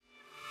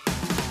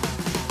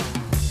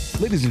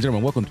Ladies and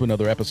gentlemen, welcome to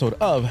another episode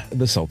of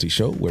The Saulty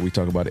Show, where we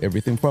talk about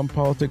everything from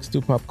politics to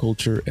pop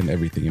culture and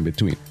everything in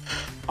between.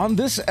 On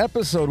this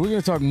episode, we're going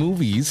to talk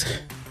movies.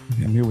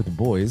 I'm here with the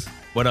boys.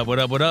 What up, what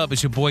up, what up?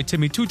 It's your boy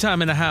Timmy,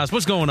 two-time in the house.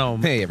 What's going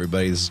on? Hey,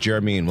 everybody. This is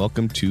Jeremy, and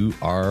welcome to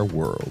our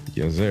world.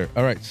 Yes, sir.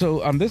 All right.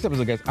 So on this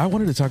episode, guys, I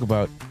wanted to talk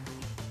about,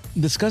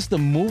 discuss the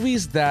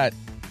movies that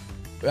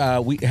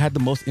we had the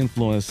most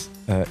influence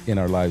in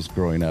our lives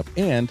growing up.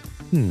 And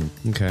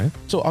Okay.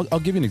 so I'll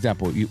give you an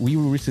example. We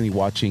were recently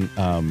watching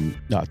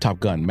Top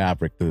Gun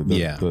Maverick,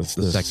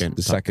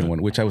 the second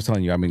one, which I was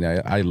telling you. I mean,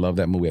 I love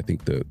that movie. I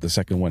think the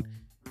second one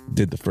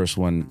did the first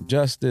one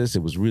justice.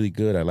 It was really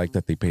good. I like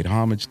that they paid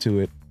homage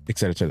to it, et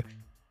cetera, et cetera.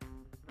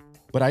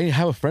 But I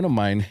have a friend of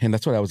mine, and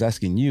that's what I was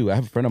asking you. I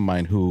have a friend of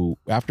mine who,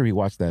 after he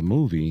watched that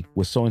movie,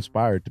 was so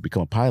inspired to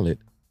become a pilot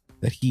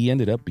that he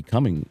ended up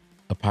becoming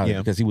a pilot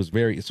because he was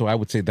very. So I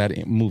would say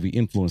that movie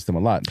influenced him a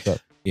lot. So,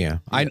 yeah,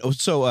 I know.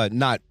 So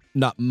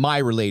not my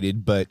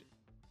related, but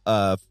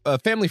a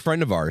family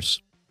friend of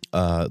ours.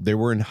 They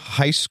were in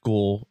high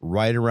school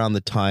right around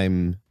the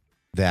time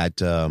that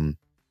was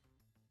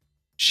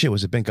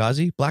it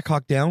Benghazi? Black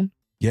Hawk Down?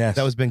 yes,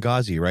 That was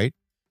Benghazi, right?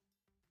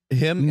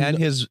 Him and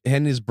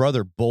his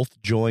brother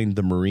both joined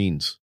the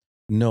Marines.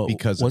 no.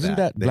 because wasn't of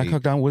that Black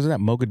Hawk Down? Wasn't that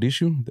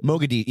Mogadishu?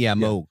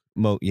 Mogadishu,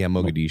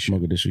 Mogadishu.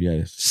 Mogadishu,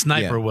 yes.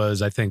 Sniper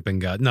was, I think,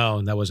 Benghazi.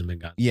 No, that wasn't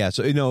Benghazi. Yeah,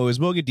 so no, it was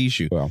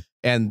Mogadishu. Well,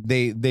 And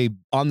they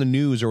on the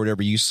news or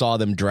whatever, you saw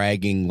them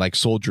dragging like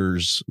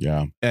soldiers,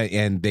 yeah.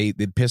 and they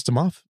pissed them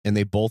off, and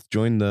they both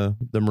joined the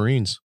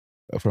Marines.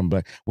 From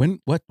Black.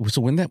 When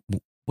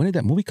did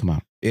that movie come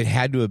out? It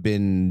had to have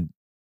been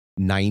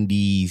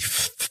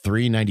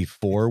 93,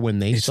 94 when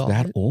they It's saw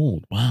that it.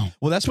 old. Wow.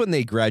 Well, that's when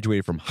they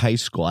graduated from high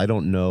school. I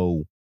don't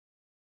know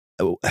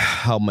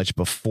how much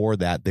before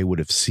that they would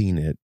have seen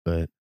it,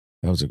 but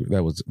That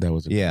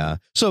was a, yeah.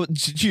 So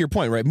to your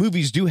point, right?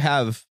 Movies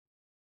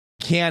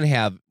can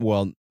have.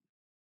 Well,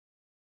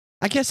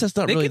 I guess that's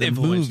not They really can the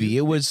influence movie.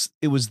 you.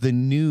 It was the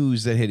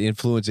news that had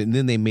influenced it, and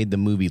then they made the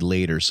movie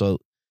later. So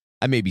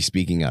I may be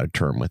speaking out of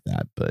term with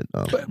that, but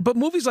But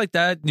movies like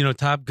that,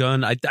 Top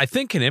Gun, I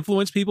think can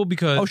influence people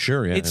because oh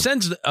sure, yeah. it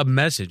sends a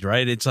message,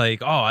 right? It's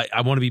like,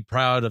 I want to be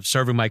proud of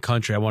serving my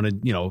country. I want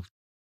to,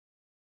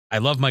 I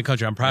love my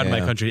country. I'm proud of my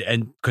Yeah. country.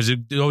 And because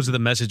those are the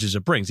messages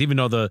it brings. Even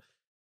though the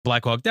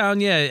Black Hawk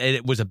Down,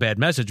 it was a bad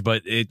message,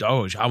 but I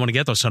want to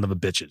get those son of a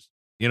bitches.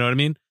 You know what I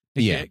mean?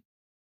 Yeah.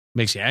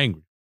 Makes you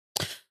angry.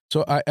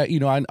 So I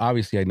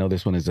obviously I know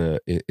this one is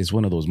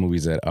one of those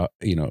movies that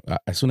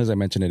as soon as I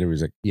mentioned it, it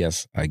was like,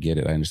 yes, I get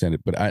it, I understand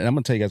it. But I'm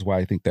gonna tell you guys why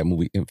I think that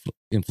movie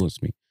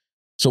influenced me.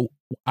 So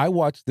I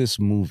watched this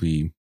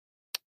movie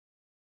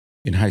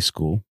in high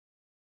school.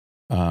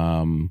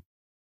 I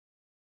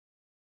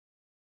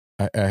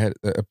had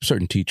a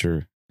certain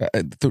teacher.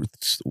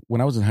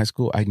 When I was in high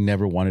school, I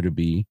never wanted to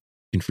be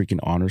in freaking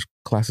honors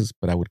classes,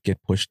 but I would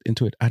get pushed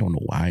into it. I don't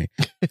know why.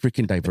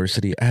 Freaking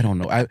diversity. I don't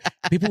know. I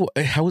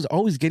was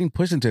always getting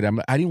pushed into it.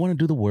 I didn't want to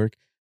do the work,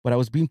 but I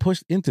was being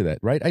pushed into that,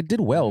 right? I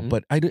did well,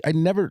 but I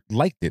never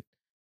liked it.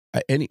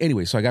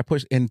 Anyway, so I got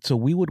pushed. And so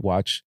we would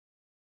watch,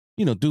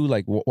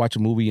 watch a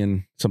movie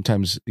and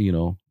sometimes,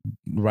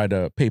 write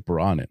a paper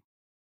on it.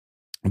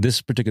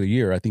 This particular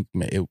year, I think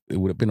it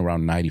would have been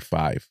around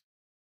 95.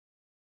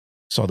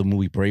 Saw the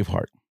movie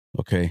Braveheart.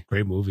 Okay,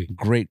 Great movie.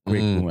 Great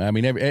movie. I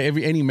mean,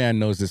 any man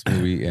knows this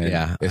movie. And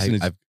yeah.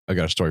 I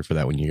got a story for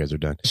that when you guys are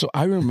done. So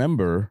I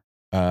remember,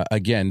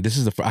 again, this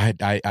is I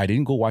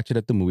didn't go watch it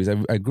at the movies.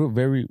 I grew up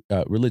very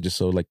religious,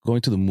 so like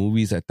going to the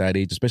movies at that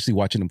age, especially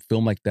watching a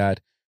film like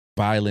that,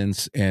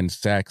 violence and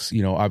sex.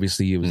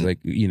 Obviously it was like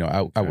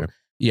I would,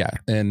 yeah.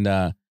 And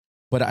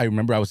but I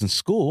remember I was in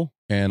school,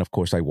 and of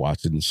course I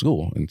watched it in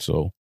school, and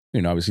so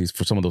obviously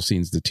for some of those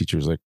scenes, the teacher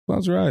was like,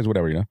 "Close your eyes,"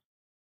 whatever.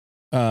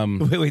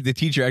 Wait, the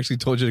teacher actually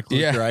told you to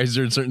close your eyes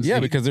during certain yeah,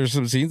 scenes? because there's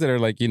some scenes that are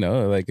like,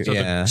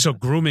 So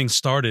grooming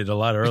started a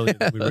lot earlier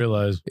than we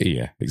realized.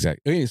 Yeah,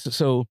 exactly. Okay,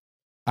 so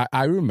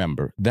I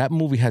remember that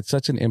movie had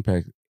such an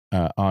impact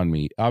on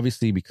me,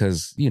 obviously,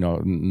 because,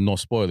 no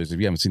spoilers. If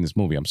you haven't seen this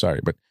movie, I'm sorry,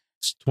 but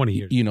It's 20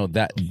 years.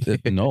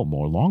 No,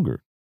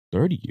 longer,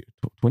 30 years,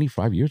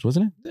 25 years,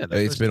 wasn't it? Yeah,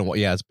 It's been a while.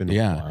 Yeah, it's been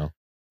a while.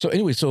 So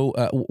anyway,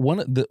 one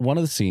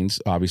of the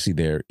scenes, obviously,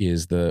 there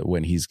is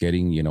when he's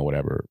getting,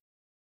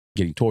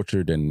 getting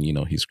tortured and,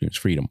 he screams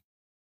freedom.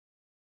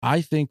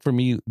 I think for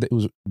me, that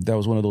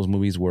was one of those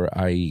movies where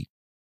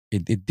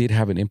it did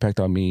have an impact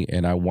on me,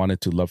 and I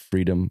wanted to love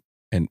freedom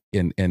and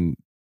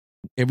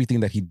everything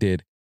that he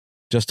did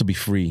just to be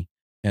free.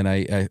 And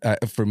I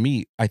for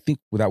me, I think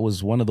that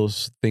was one of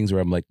those things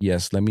where I'm like,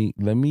 yes, let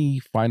me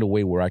find a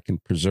way where I can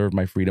preserve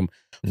my freedom.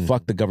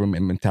 Fuck the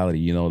government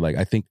mentality, like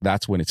I think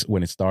that's when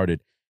it started,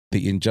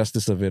 the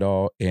injustice of it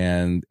all,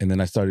 and then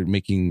I started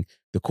making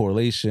the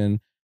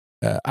correlation.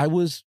 I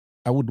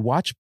would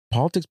watch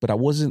politics, but I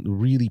wasn't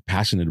really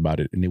passionate about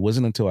it, and it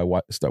wasn't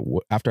until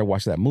after I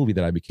watched that movie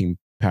that I became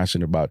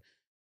passionate about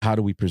how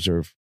do we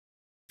preserve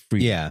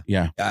freedom.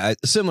 Yeah.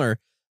 Similar.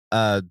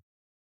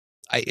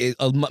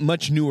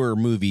 Much newer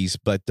movies,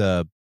 but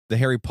the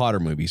Harry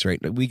Potter movies, right?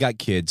 We got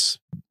kids.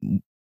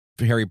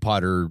 Harry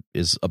Potter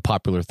is a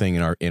popular thing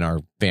in our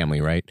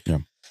family, right? Yeah.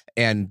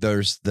 And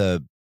there's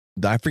the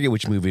I forget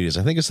which movie it is.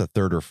 I think it's the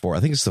third or fourth.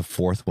 I think it's the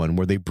fourth one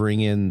where they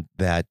bring in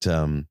that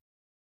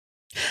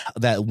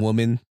that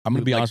woman. I'm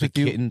going to be honest with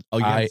you. Kitten.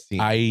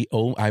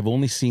 Oh, I've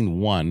only seen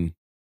one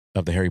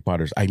of the Harry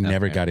Potters. I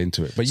never got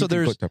into it. But so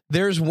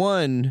there's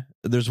one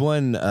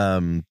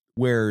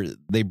where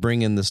they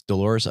bring in this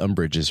Dolores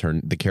Umbridge is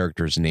the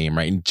character's name,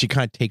 right? And she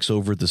kind of takes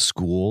over the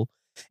school,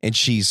 and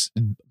she's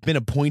been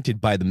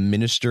appointed by the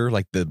minister,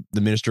 like the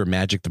minister of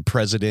magic, the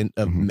president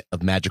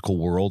of Magical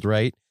World,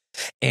 right?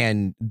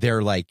 And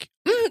they're like,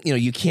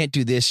 you can't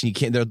do this, and you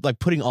can't. They're like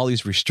putting all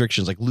these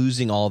restrictions, like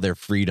losing all their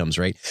freedoms,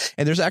 right?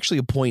 And there's actually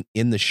a point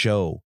in the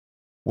show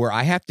where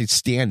I have to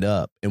stand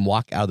up and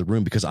walk out of the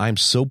room because I'm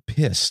so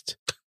pissed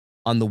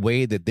on the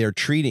way that they're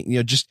treating,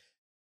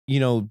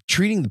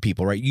 treating the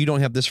people, right? You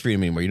don't have this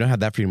freedom anymore. You don't have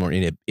that freedom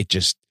anymore. And it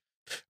just,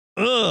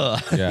 And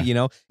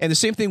the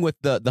same thing with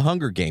the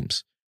Hunger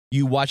Games.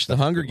 You watch the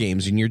Hunger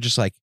Games and you're just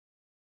like,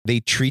 they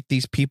treat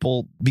these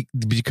people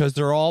because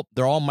they're all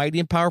mighty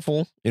and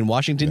powerful in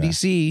Washington,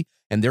 D.C.,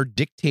 and they're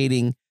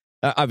dictating.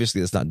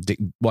 Obviously, that's not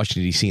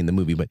Washington, D.C. in the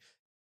movie, but,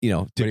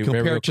 to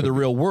compare it to the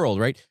real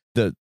world, right?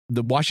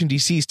 The Washington,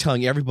 D.C. is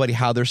telling everybody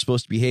how they're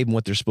supposed to behave and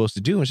what they're supposed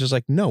to do. And it's just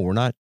like, no, we're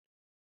not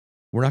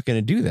going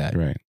to do that.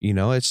 Right.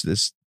 It's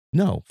this,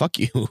 no, fuck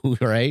you.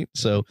 Right.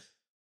 So,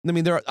 I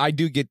mean, I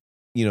do get,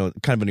 kind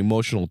of an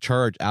emotional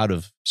charge out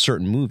of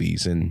certain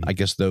movies. And I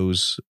guess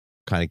those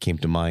kind of came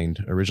to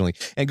mind originally.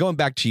 And going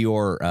back to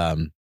your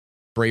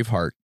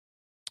Braveheart.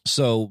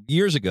 So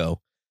years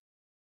ago,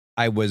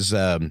 I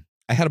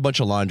had a bunch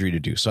of laundry to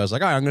do. So I was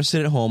like, all right, I'm going to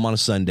sit at home on a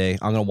Sunday.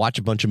 I'm going to watch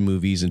a bunch of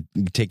movies and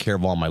take care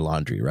of all my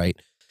laundry. Right.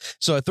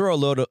 So I throw a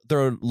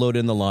load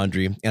in the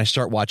laundry and I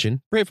start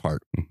watching Braveheart,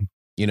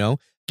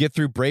 get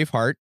through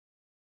Braveheart,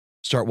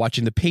 start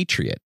watching The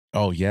Patriot.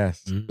 Oh,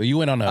 yes. So you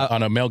went on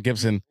a Mel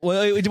Gibson.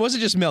 Well, it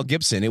wasn't just Mel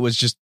Gibson. It was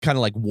just kind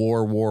of like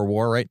war,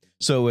 right?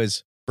 So it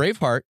was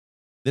Braveheart,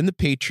 then The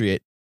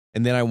Patriot,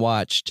 and then I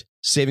watched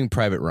Saving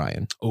Private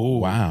Ryan. Oh,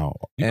 wow.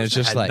 And it's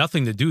just like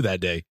nothing to do that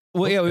day.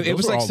 Well, yeah, it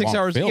was like 6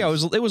 hours. Films.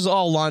 Yeah, it was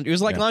all laundry. It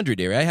was like laundry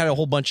day, right? I had a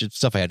whole bunch of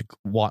stuff I had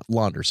to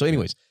launder. So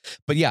anyways,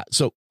 but yeah,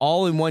 so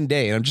all in one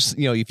day. And I'm just,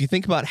 if you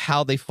think about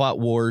how they fought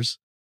wars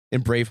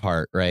in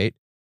Braveheart, right?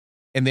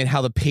 And then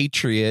how The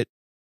Patriot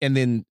and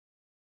then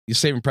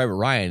Saving Private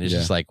Ryan is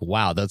just like,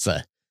 wow, that's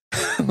a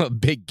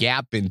big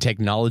gap in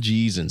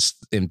technologies and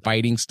in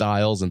fighting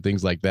styles and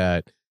things like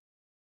that.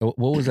 What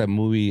was that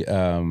movie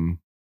that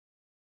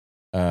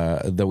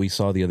we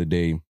saw the other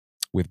day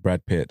with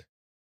Brad Pitt?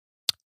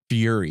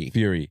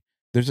 Fury.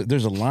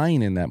 There's a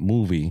line in that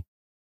movie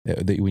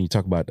that when you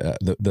talk about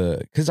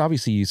because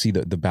obviously you see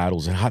the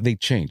battles and how they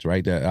changed,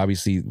 right?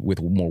 Obviously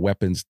with more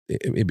weapons,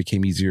 it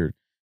became easier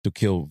to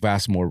kill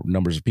vast more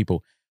numbers of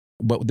people.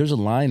 But there's a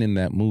line in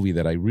that movie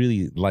that I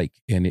really like,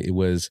 and it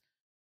was,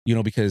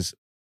 because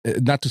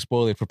not to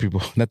spoil it for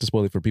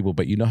people,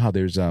 but you know how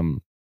there's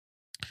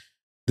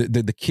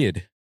the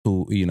kid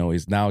who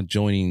is now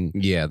joining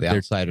the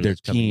outsiders their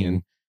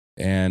team,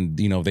 and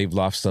they've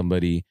lost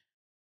somebody.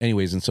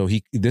 Anyways, and so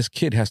this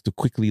kid has to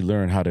quickly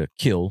learn how to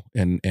kill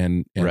and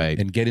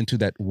get into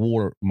that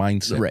war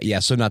mindset. Right. Yeah.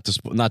 So not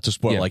to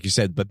spoil, like you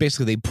said, but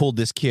basically they pulled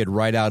this kid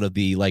right out of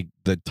the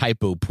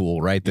typo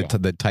pool, right? The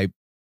type,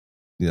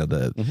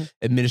 the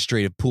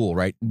administrative pool,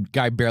 right?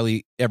 Guy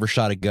barely ever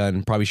shot a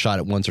gun, probably shot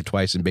it once or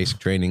twice in basic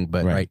training,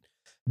 but right.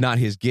 Not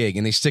his gig.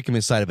 And they stick him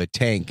inside of a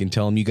tank and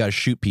tell him you got to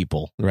shoot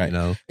people, right?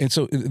 And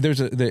so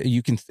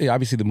you can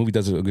obviously the movie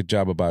does a good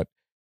job about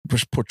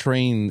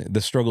portraying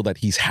the struggle that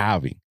he's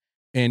having.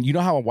 And you know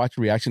how I watch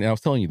reaction, and I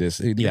was telling you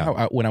this,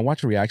 when I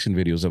watch reaction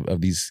videos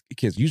of these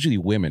kids, usually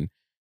women,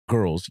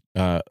 girls,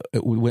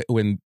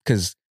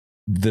 because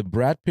the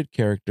Brad Pitt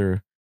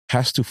character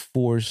has to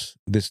force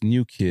this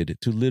new kid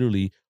to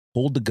literally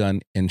hold the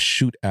gun and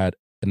shoot at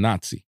a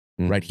Nazi,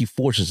 right? He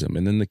forces him.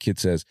 And then the kid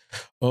says,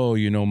 oh,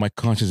 my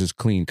conscience is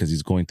clean because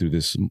he's going through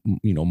this,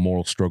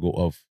 moral struggle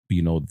of,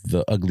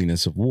 the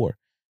ugliness of war.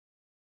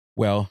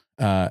 Well,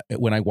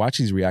 when I watch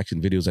these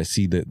reaction videos, I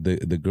see that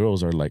the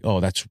girls are like, oh,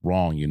 that's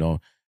wrong.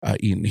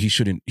 He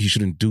shouldn't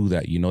do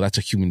that. That's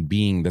a human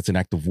being. That's an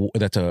act of war.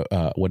 That's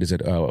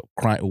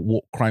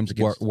crimes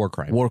against war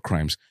crimes. War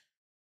crimes.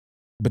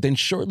 But then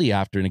shortly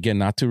after, and again,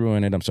 not to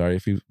ruin it, I'm sorry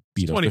if you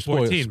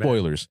 2014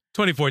 spoilers.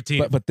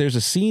 2014. But there's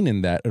a scene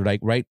in that,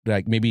 like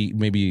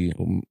maybe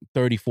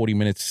 30, 40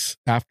 minutes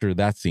after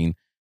that scene,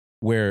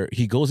 where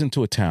he goes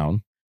into a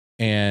town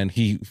and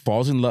he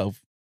falls in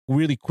love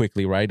really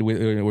quickly, right?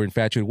 We're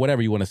infatuated,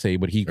 whatever you want to say,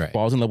 but he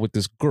falls in love with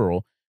this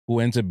girl who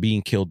ends up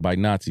being killed by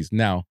Nazis.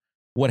 Now,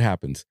 what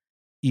happens?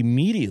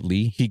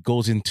 Immediately, he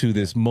goes into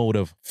this mode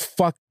of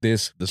fuck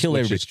this, kill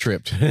everybody. Is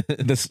tripped.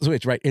 The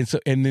switch, right?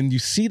 And then you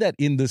see that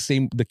in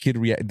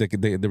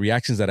the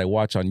reactions that I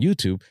watch on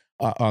YouTube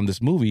on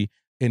this movie,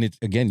 and it's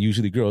again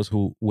usually girls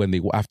who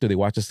after they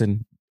watch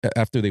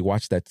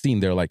that scene,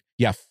 they're like,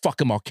 yeah, fuck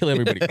them, I'll kill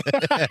everybody. So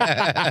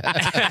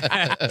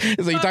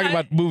you're talking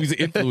about movies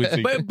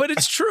influencing. But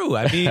it's true.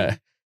 I mean,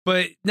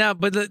 but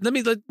let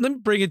me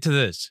bring it to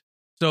this.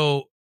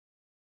 So,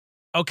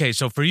 okay,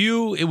 so for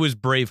you, it was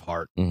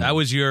Braveheart. Mhm. That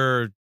was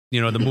your,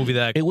 the movie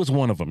that It was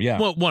one of them. Yeah.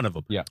 well, one of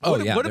them. Yeah. Oh,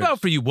 What, yeah, what there's-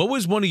 about for you? What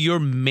was one of your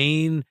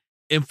main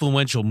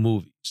influential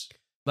movies?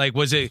 Like,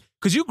 was it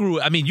because you grew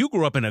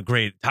up in a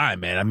great time,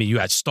 man. I mean, you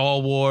had Star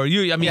Wars.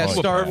 You were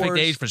Star perfect Wars.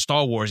 age for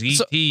Star Wars,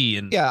 E.T.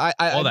 and Yeah,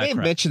 I all that may have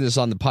crap. mentioned this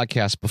on the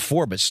podcast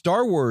before, but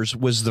Star Wars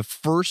was the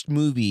first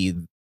movie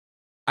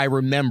I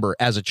remember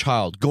as a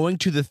child going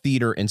to the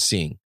theater and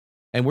seeing.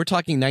 And we're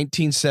talking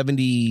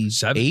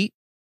 1978,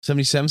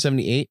 77,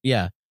 78.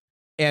 Yeah.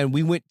 And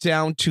we went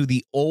down to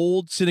the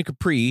old Cine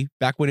Capri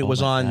back when it Oh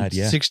was my on God,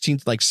 yeah.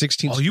 16th, like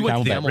 16th Oh, you went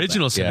to the Camelback.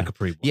 original Cine Yeah.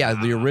 Capri. Yeah,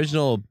 the Wow.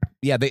 original.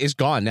 Yeah, it's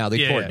gone now. They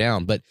Yeah, tore yeah. it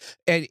down. But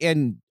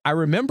and I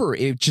remember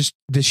it just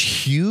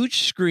this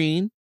huge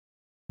screen.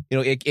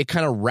 It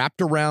kind of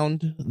wrapped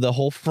around the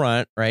whole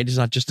front, right? It's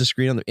not just a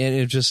screen on the, and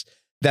it just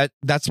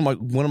that's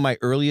one of my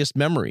earliest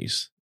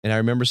memories. And I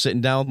remember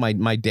sitting down with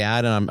my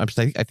dad, and I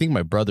think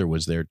my brother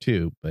was there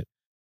too. But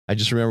I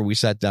just remember we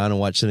sat down and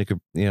watched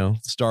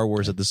Star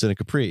Wars at the Cine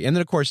Capri, and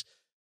then of course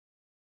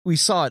we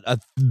saw it a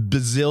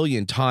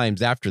bazillion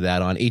times after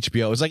that on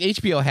HBO. It was like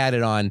HBO had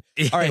it on.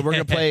 All right, we're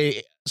gonna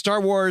play Star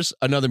Wars,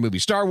 another movie.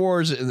 Star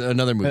Wars,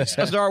 another movie.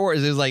 Star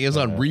Wars is like it's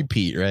on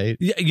repeat, right?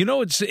 Yeah,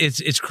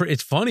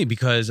 it's funny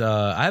because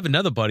I have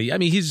another buddy. I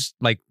mean, he's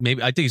like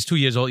maybe I think he's 2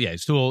 years old. Yeah,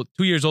 he's 2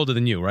 years older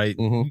than you, right?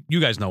 Mhm. You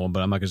guys know him,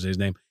 but I'm not gonna say his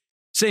name.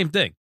 Same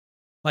thing.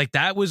 Like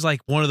that was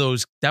like one of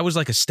those. That was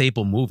like a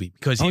staple movie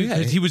because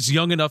he was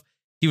young enough.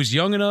 He was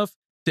young enough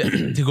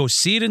to go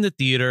see it in the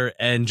theater,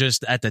 and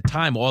just at the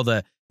time, all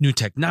the new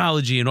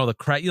technology and all the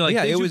crap, things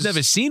it was you've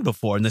never seen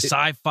before, and the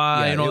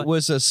sci-fi and all. it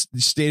was a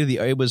state of the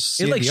art. It was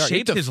state It, like, of the art.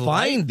 shaped It his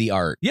defined life. the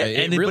art.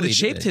 Yeah, but it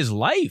shaped his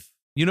life.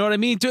 You know what I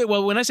mean?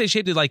 Well, when I say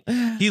shaped it, like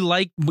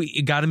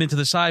it got him into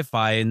the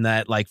sci-fi and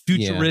that like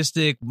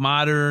futuristic,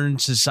 modern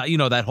society.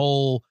 That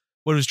whole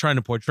what it was trying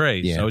to portray.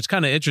 Yeah. So it's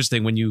kind of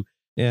interesting when you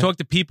talk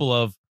to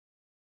people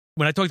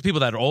when I talk to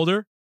people that are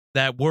older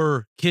that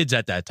were kids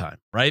at that time,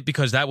 right?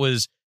 Because it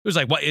was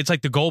like what it's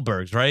like the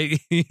Goldbergs, right?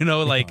 In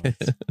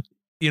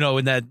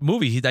that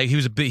movie, he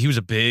was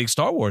a big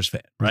Star Wars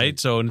fan, right?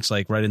 So and it's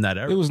like right in that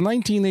era. It was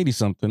 1980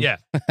 something. Yeah.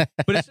 But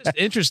it's just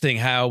interesting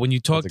how when you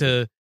talk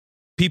to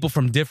people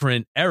from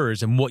different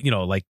eras and what,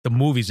 like the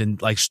movies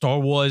and like Star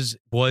Wars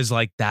was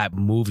like that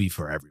movie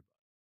for everybody.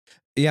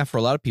 Yeah, for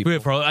a lot of people.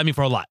 For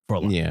a lot.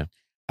 Yeah.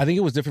 I think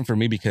it was different for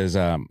me because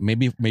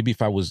maybe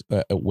if I was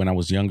when I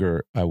was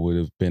younger, I would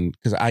have been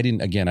because I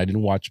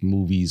didn't watch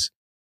movies,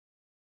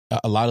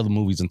 a lot of the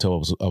movies until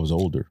I was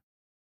older.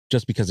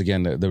 Just because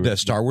again The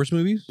Star Wars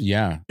movies?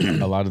 Yeah,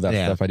 a lot of that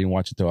stuff I didn't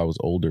watch until I was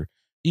older.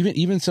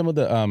 Even some of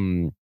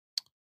the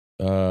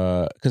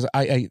because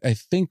I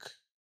think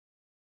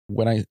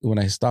when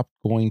I stopped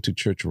going to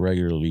church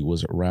regularly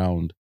was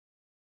around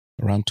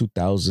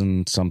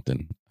 2000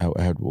 something. I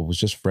was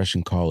just fresh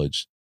in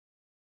college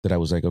that I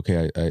was like,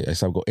 okay, I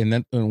stopped going. And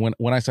then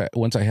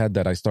once I had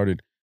that, I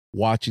started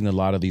watching a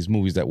lot of these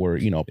movies that were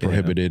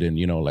prohibited and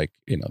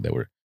they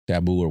were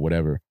taboo or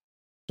whatever.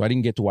 So I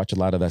didn't get to watch a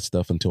lot of that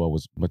stuff until I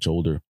was much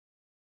older.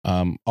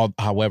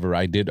 However,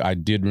 I did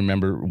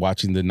remember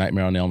watching the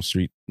Nightmare on Elm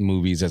Street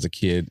movies as a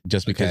kid,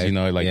 just because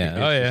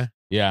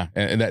yeah.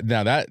 And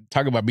that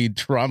talk about being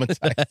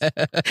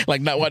traumatized,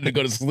 like not wanting to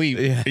go to sleep.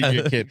 Yeah. When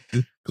you're a kid.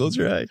 Close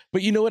your eyes.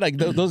 But you know what? Like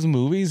those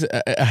movies,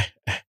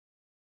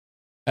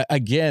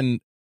 again,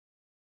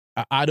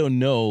 I don't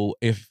know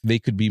if they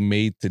could be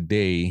made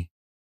today,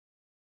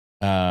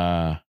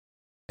 and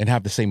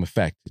have the same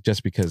effect.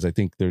 Just because I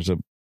think there's a.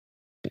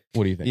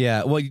 What do you think?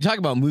 Yeah, well, you talk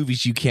about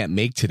movies you can't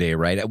make today,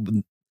 right?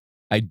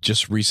 I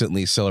just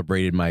recently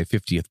celebrated my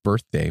 50th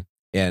birthday,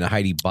 and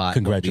Heidi bought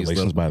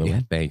Congratulations, by the way.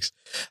 Yeah, thanks.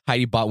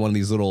 Heidi bought one of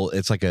these little.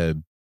 It's like a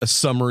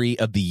summary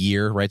of the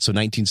year, right? So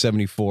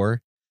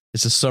 1974.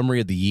 It's a summary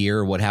of the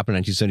year, what happened in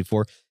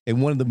 1974.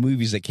 And one of the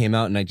movies that came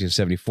out in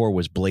 1974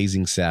 was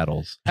Blazing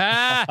Saddles.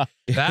 That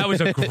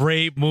was a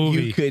great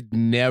movie. You could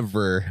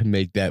never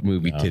make that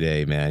movie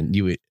today, man.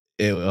 You would.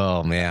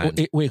 Oh man.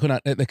 Wait, hold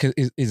on.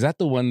 Is that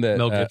the one that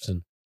Mel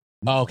Gibson?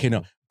 Oh, okay,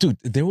 no, dude.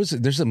 There's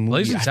a movie.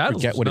 Blazing I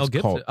Saddles. forget what Mel it's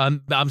Gibson.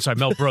 called. I'm sorry,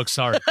 Mel Brooks.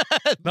 Sorry,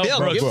 Mel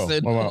Brooks.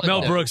 Gibson.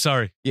 Mel Brooks.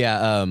 Sorry.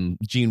 Yeah,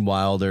 Gene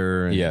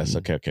Wilder. And Yes.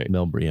 Okay.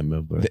 Mel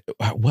Brooks.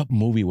 What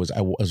movie was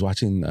I was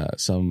watching?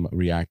 Some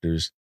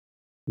reactors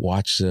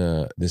watch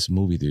this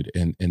movie, dude,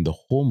 and the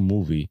whole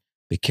movie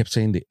they kept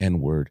saying the N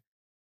word.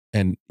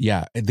 And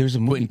yeah, there's a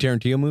movie. Quentin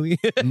Tarantino movie?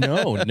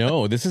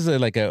 No. This is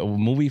like a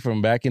movie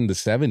from back in the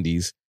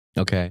 70s.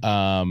 Okay.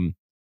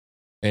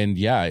 And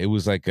yeah, it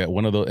was like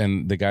one of those,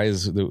 and the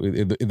guys,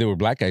 there were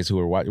black guys who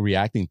were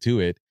reacting to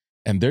it,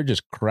 and they're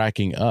just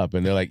cracking up,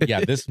 and they're like,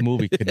 "Yeah, this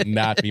movie could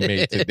not be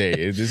made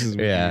today. This is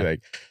really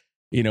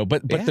like,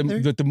 but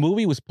the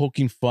movie was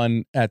poking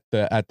fun at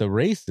the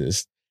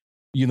racist.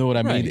 You know what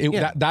I mean?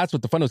 That's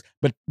what the fun was.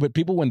 But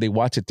people, when they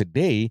watch it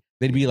today,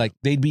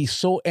 they'd be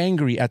so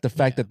angry at the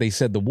fact that they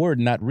said the word,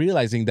 not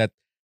realizing that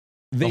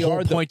the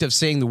whole point of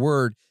saying the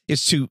word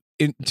is to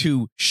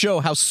show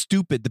how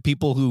stupid the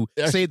people who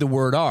say the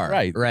word are.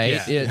 Right.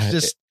 Yeah. It's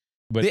just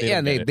but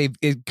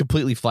it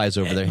completely flies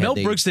over their head. Mel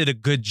Brooks did a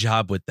good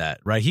job with that,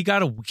 right?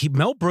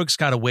 Mel Brooks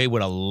got away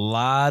with a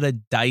lot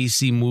of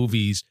dicey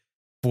movies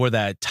for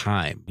that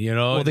time, you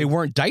know? Well, they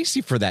weren't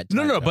dicey for that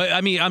time. No, but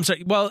I mean, I'm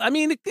sorry. Well, I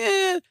mean,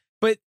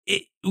 but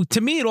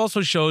to me, it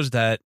also shows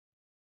that,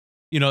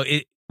 you know,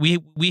 we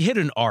hit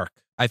an arc,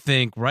 I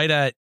think, right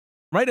at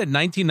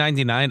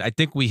 1999. I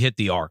think we hit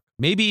the arc.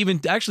 Maybe even,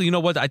 actually, you know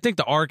what? I think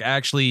the arc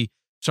actually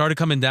started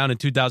coming down in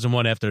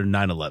 2001 after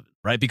 9/11,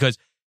 right? Because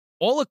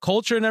all the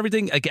culture and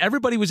everything, like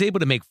everybody was able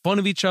to make fun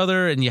of each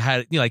other, and you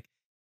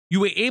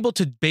were able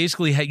to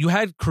basically you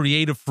had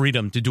creative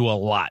freedom to do a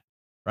lot,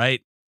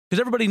 right?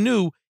 Because everybody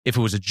knew if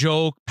it was a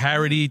joke,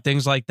 parody,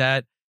 things like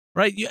that,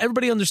 right?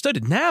 Everybody understood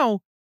it. Now,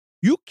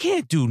 you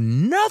can't do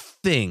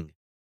nothing.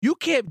 You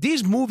can't.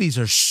 These movies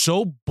are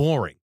so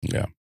boring.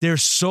 Yeah, they're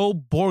so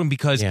boring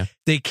because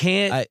they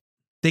can't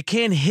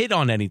hit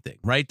on anything,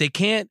 right? They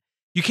can't.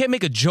 You can't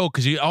make a joke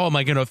because am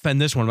I going to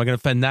offend this one? Am I going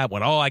to offend that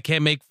one? Oh, I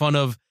can't make fun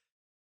of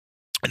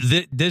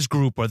this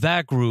group or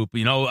that group.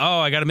 You know,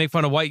 I got to make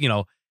fun of white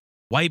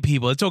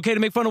people. It's okay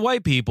to make fun of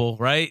white people,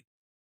 right?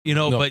 You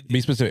know, but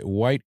be specific.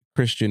 White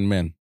Christian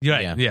men.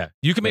 Yeah.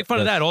 You can make fun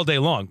of that all day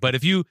long. But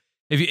if you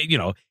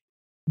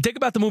think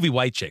about the movie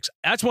White Chicks.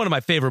 That's one of my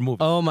favorite movies.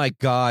 Oh my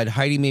God,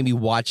 Heidi made me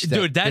watch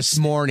that this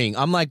morning.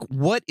 I'm like,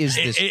 what is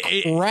this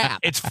crap?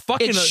 It's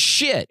fucking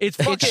shit. It's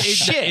fucking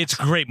shit. It's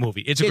a great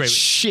movie. It's a great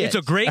shit. It's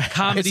a great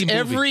comedy movie.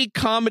 Every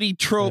comedy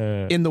trope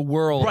in the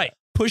world, right,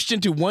 pushed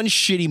into one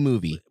shitty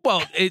movie.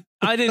 Well,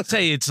 I didn't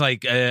say it's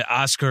like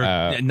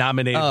Oscar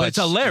nominated, but it's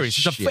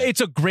hilarious.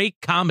 It's a great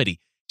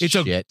comedy. It's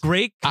a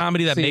great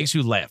comedy that makes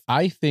you laugh.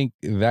 I think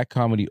that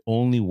comedy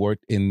only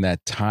worked in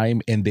that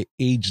time and the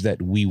age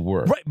that we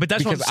were. Right, but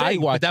that's because what I'm saying.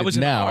 I watch it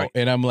now,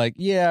 and I'm like,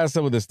 yeah,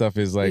 some of this stuff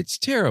is like... It's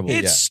terrible.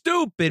 It's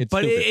stupid,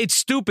 but it's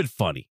stupid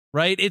funny,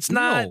 right? It's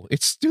not... No,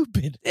 it's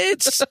stupid.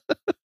 It's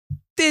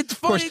funny.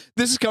 Of course,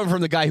 this is coming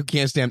from the guy who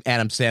can't stand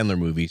Adam Sandler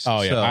movies.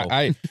 Oh, yeah.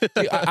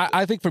 So.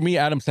 I think for me,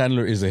 Adam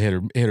Sandler is a hit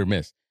or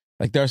miss.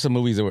 Like, there are some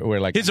movies where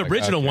like... His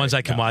original ones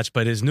I can watch,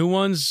 but his new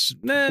ones,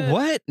 nah.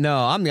 What? No,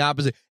 I'm the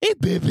opposite. Oh,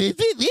 Billy...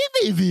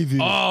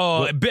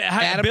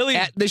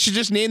 They should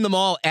just name them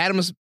all Adam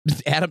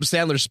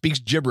Sandler speaks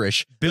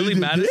gibberish. Billy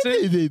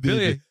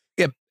Madison?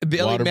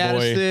 Billy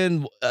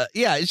Madison.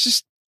 It's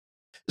just...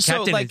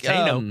 Captain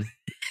Insano.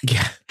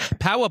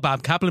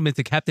 Powerbomb compliment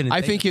to Captain Insano.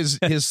 I think his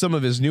some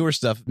of his newer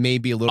stuff may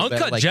be a little bit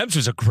Uncut like... Gems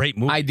was a great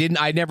movie. I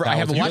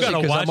haven't watched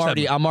it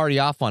because I'm already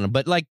off on him.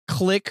 But like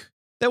Click...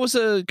 That was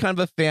a kind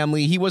of a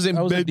family. He wasn't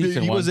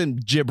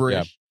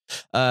gibberish.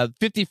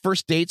 50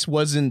 First Dates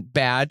wasn't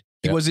bad.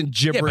 He wasn't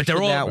gibberish. Yeah,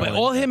 but they're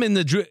all him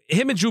and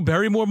Drew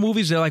Barrymore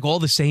movies. They're like all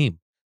the same.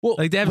 Well,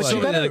 like they have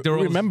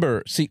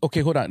remember. See, okay,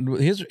 hold on.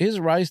 His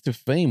rise to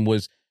fame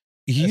was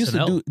he used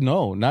to do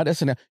not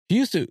SNL.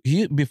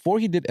 Before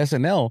he did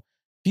SNL,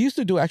 he used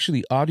to do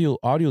actually audio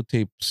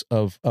tapes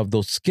of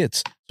those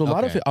skits. So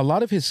a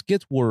lot of his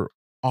skits were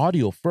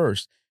audio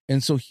first,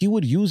 and so he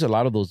would use a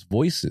lot of those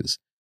voices.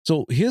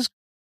 So his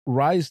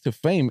rise to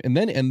fame, and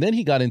then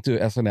he got into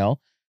SNL,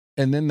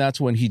 and then that's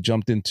when he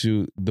jumped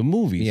into the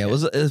movies. Yeah, it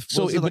was his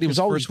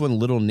first one,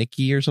 Little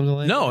Nicky or something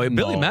like that. No,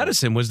 Billy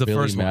Madison was the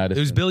first one. It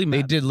was Billy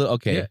Madison. They did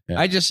okay. Yeah.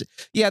 I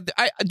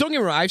don't get me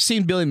wrong. I've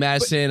seen Billy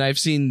Madison. I've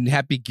seen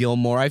Happy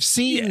Gilmore. I've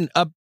seen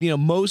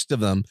most of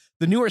them.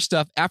 The newer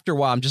stuff. After a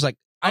while, I'm just like,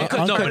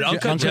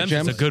 Uncut Gems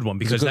is a good one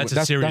because that's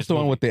a serious. That's the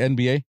one with the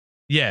NBA.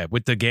 Yeah,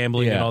 with the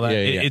gambling and all that.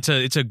 It's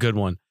a good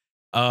one.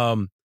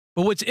 But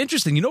what's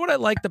interesting, you know what I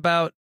liked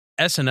about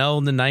SNL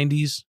in the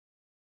 90s?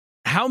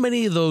 How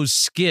many of those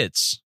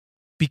skits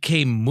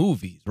became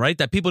movies, right?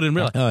 That people didn't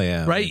realize. Oh,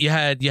 yeah. Right? You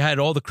had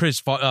all the Chris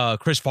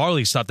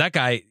Farley stuff. That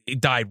guy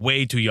died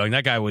way too young.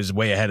 That guy was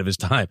way ahead of his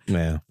time.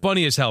 Yeah.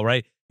 Funny as hell,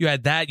 right? You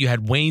had that. You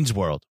had Wayne's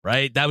World,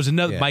 right? That was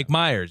another Mike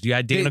Myers. You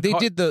had Dana They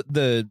did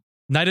the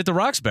Night at the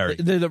Roxbury.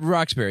 The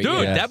Roxbury.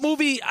 Dude, that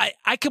movie,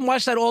 I can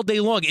watch that all day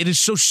long. It is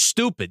so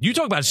stupid. You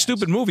talk about a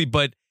stupid movie,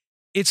 but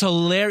it's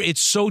hilarious.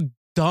 It's so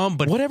dumb,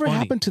 but whatever funny.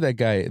 happened to that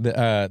guy?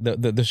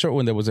 The short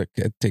one that was a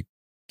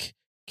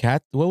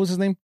cat. What was his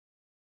name?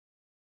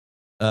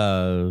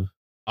 I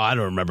don't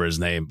remember his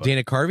name. But...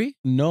 Dana Carvey?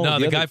 No,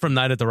 the guy from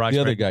Night at the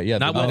Roxbury. The other guy, yeah,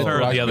 not Will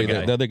Ferrell. The other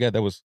guy. The other guy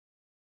that was.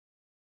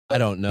 I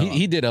don't know.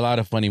 He did a lot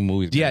of funny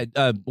movies. Yeah.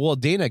 Well,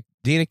 Dana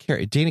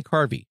Carvey. Dana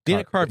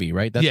Carvey,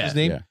 right? That's his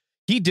name. Yeah.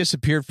 He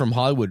disappeared from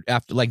Hollywood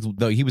after,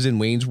 though he was in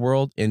Wayne's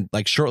World, and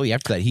shortly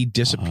after that, he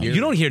disappeared. You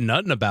don't hear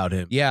nothing about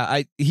him.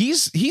 Yeah,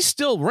 he's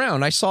still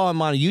around. I saw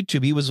him on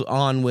YouTube. He was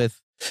on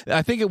with,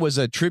 I think it was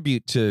a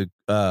tribute to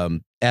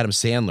Adam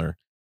Sandler,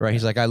 right?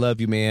 He's like, "I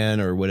love you, man,"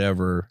 or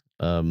whatever.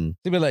 But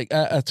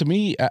to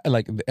me,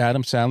 like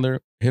Adam Sandler,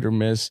 hit or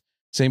miss.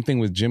 Same thing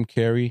with Jim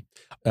Carrey.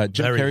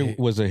 Jim Carrey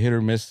was a hit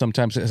or miss.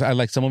 Sometimes I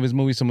like some of his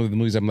movies. Some of the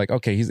movies I'm like,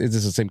 okay, is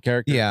this the same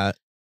character? Yeah,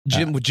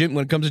 Jim.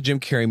 When it comes to Jim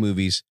Carrey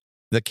movies.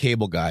 The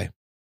Cable Guy.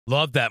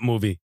 Love that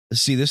movie.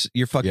 See this?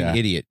 You're fucking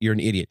idiot. You're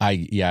an idiot.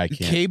 I can't.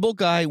 The Cable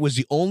Guy was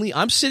the only.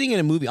 I'm sitting in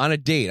a movie on a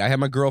date. I have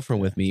my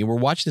girlfriend with me, and we're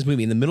watching this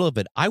movie. In the middle of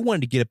it, I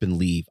wanted to get up and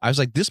leave. I was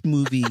like, this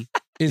movie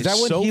Is that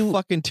when so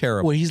fucking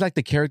terrible? When he's like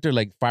the character,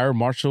 like Fire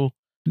Marshal?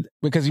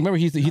 Because you remember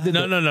he did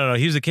no.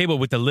 He was the cable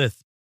with the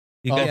lith.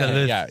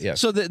 Yeah.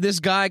 So this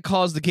guy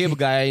calls the cable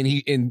guy,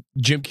 and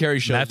Jim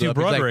Carrey shows Matthew up.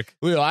 He's Broderick.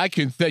 like, well, I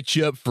can fetch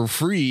you up for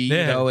free,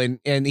 you know,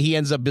 and he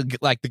ends up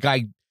like the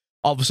guy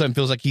all of a sudden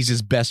feels like he's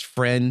his best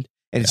friend,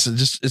 and it's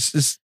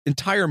this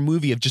entire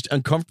movie of just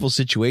uncomfortable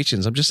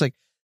situations. I'm just like,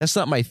 that's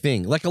not my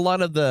thing. Like a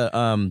lot of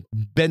the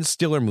Ben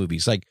Stiller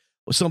movies, like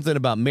Something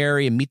About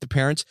Mary and Meet the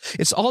Parents.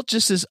 It's all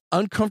just this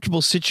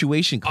uncomfortable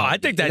situation. I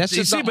think that's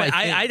just not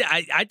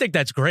I think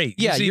that's great.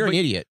 Yeah, you're an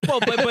idiot. Well,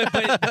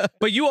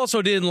 but you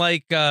also didn't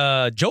like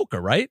Joker,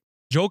 right?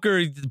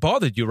 Joker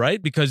bothered you,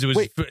 right? Because it was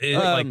like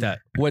that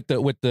with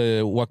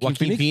the Joaquin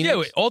Phoenix.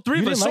 Yeah, all three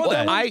of us saw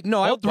that.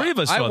 All three of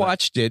us. I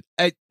watched it.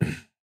 I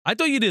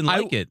thought you didn't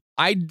like it.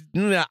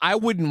 I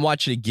wouldn't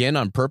watch it again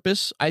on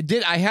purpose. I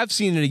have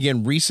seen it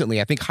again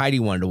recently. I think Heidi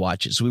wanted to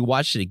watch it, so we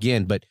watched it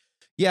again. But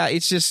yeah,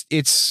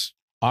 it's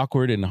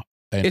awkward and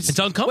it's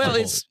uncomfortable.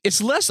 Well,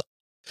 it's less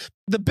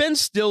the Ben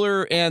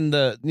Stiller and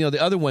the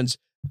other ones.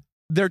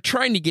 They're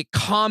trying to get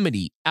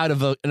comedy out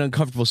of an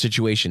uncomfortable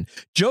situation.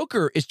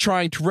 Joker is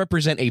trying to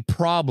represent a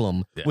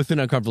problem with an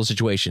uncomfortable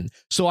situation.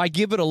 So I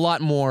give it a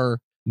lot more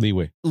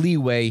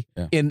leeway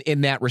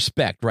in that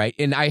respect, right?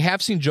 And I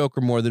have seen Joker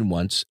more than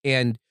once,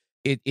 and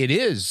it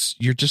is,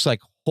 you're just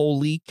like,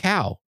 holy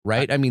cow,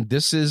 right? I mean,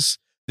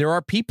 there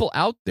are people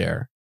out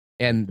there,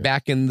 and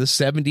back in the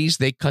 70s,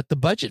 they cut the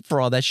budget for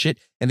all that shit,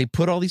 and they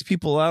put all these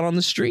people out on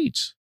the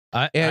streets.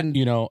 I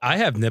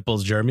have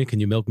nipples, Jeremy.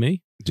 Can you milk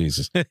me?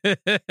 Jesus.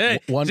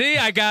 See,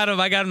 I got him.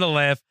 I got him to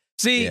laugh.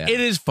 See, it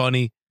is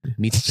funny.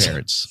 Meet the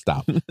parents.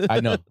 Stop.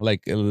 I know,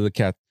 like the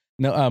cat.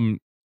 No,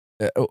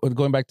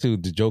 going back to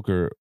the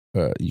Joker,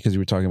 because you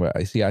were talking about,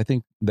 I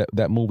think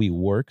that movie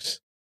works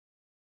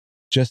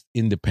just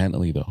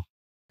independently, though,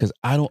 because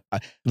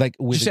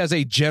just as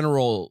a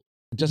general,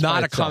 just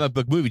not a comic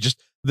book movie,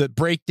 just the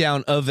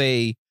breakdown of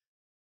a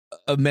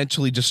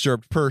mentally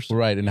disturbed person,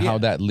 right? And how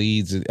that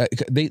leads. I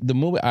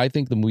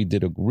think the movie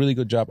did a really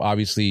good job.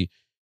 Obviously,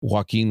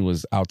 Joaquin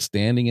was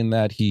outstanding in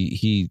that.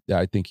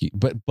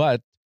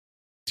 But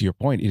to your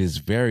point, it is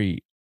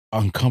very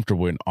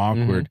uncomfortable and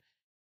awkward. Mm-hmm.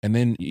 And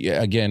then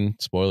again,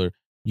 spoiler,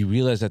 you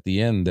realize at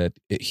the end that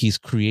he's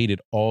created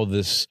all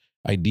this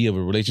idea of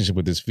a relationship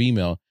with this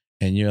female,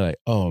 and you're like,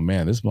 oh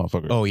man, this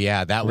motherfucker. Oh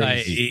yeah, that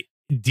was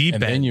deep.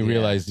 And then you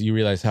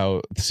realize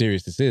how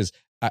serious this is.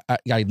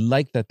 I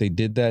like that they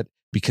did that,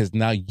 because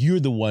now you're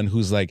the one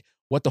who's like,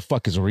 what the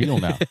fuck is real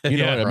now? You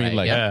know what I mean?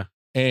 Like,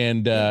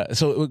 and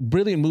so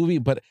brilliant movie,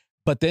 but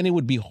then it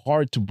would be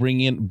hard to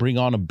bring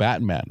on a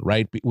Batman,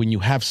 right? When you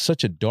have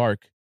such a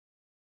dark,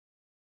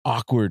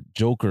 awkward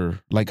Joker,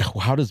 like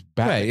how does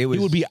Batman? He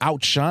would be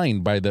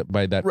outshined by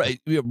that.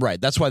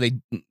 Right. That's why they,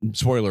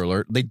 spoiler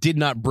alert, they did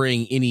not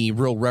bring any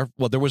real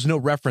there was no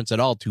reference at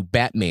all to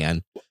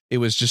Batman. It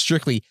was just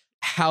strictly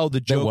how the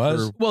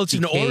Joker it's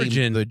an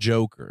origin, the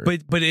Joker,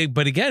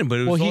 but again,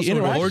 it was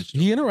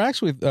he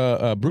interacts with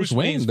Bruce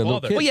Wayne, the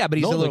little kid. Well, yeah, but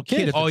he's a little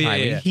kid at the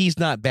time. Yeah. He's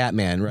not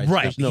Batman, right?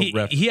 Right.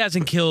 He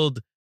hasn't killed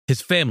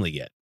his family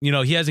yet. You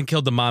know, he hasn't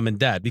killed the mom and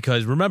dad,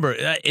 because remember,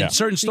 in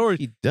certain stories,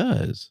 he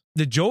does.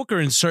 The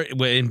Joker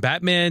in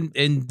Batman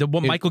and the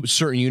one Michael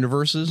certain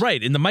universes,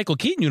 right? In the Michael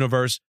Keaton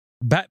universe,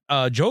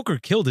 Joker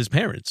killed his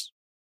parents.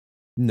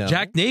 No,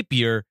 Jack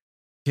Napier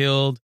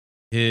killed.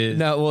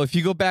 Well, if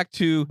you go back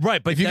to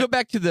you go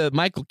back to the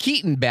Michael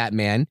Keaton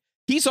Batman,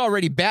 he's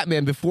already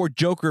Batman before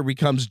Joker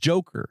becomes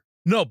Joker.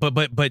 No,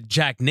 but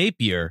Jack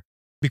Napier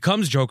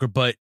becomes Joker,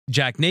 but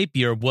Jack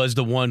Napier was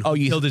the one who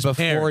killed his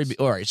parents.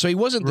 All right, so he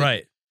wasn't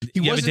right. He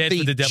wasn't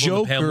the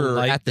Joker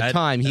at the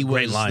time. He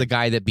was the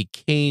guy that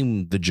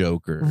became the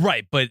Joker.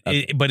 Right, but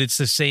it's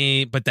the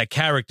same. But that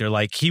character,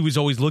 like, he was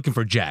always looking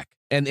for Jack.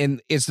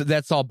 And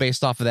that's all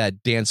based off of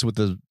that Dance with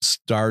the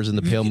Stars in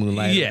the Pale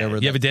Moonlight. Yeah,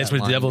 you have a Dance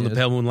with the Devil in the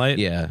Pale Moonlight.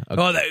 Yeah.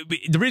 Okay. Well,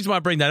 the reason why I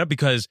bring that up,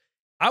 because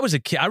I was a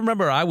kid. I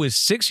remember I was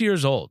 6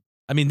 years old.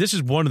 I mean, this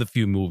is one of the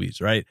few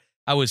movies, right?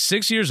 I was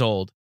 6 years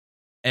old,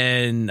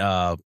 and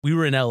we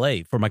were in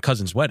L.A. for my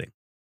cousin's wedding.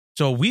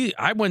 So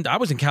I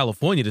was in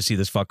California to see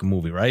this fucking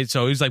movie, right?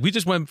 So it was like, we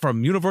just went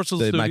from Universal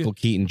the Studios. Michael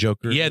Keaton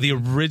Joker. Yeah, the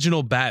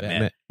original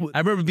Batman. I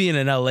remember being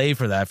in LA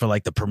for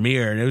like the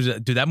premiere, and it was,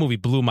 dude, that movie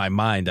blew my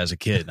mind as a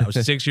kid. I was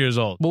 6 years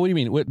old. But what do you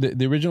mean?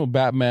 The original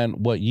Batman,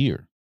 what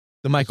year?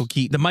 The Michael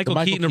Keaton. The Michael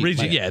Keaton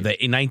original, the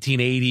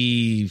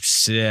 1980.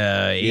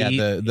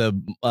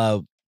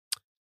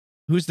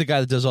 Who's the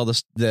guy that does all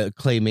the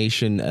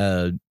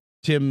claymation?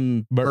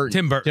 Tim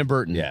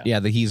Burton. Yeah.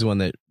 He's the one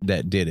that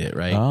did it,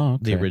 right? Oh,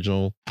 okay. The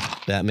original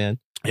Batman.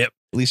 Yep.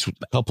 At least a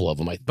couple of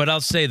them. But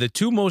I'll say the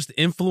two movies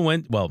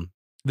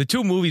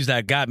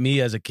that got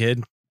me as a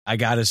kid, I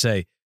gotta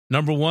say,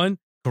 number one,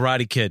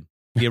 Karate Kid,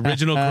 the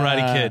original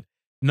Karate Kid.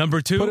 Number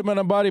two, put him in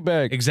a body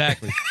bag.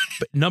 Exactly.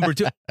 But number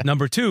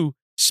two,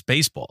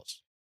 Spaceballs.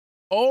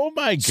 Oh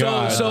my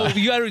God! So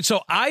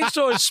I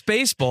saw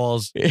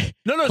Spaceballs.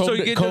 No.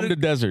 Comb the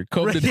desert.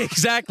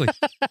 Exactly.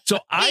 So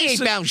I ain't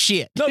found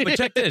shit. No, but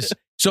check this.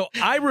 So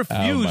I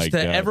refused to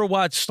ever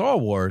watch Star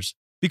Wars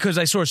because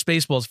I saw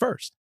Spaceballs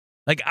first.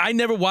 Like, I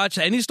never watched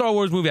any Star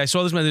Wars movie. I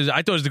saw this man.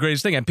 I thought it was the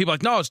greatest thing. And people are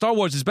like, no, Star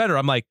Wars is better.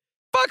 I'm like,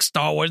 fuck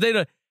Star Wars. They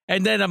don't.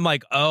 And then I'm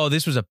like, oh,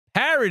 this was a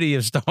parody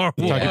of Star Wars.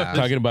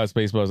 Talking about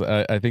Spaceballs,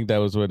 I think that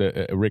was what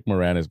Rick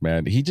Moranis,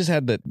 man. He just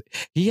had that.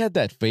 He had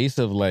that face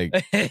of like,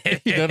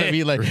 you know what I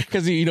mean, like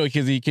because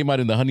he came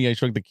out in the Honey I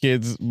Shrunk the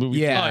Kids movie.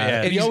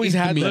 Yeah, and he always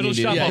had Little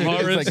Shop of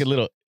Horrors. Like a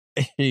little.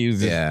 He was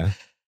just,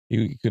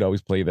 he could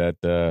always play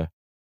that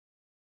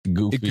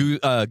goofy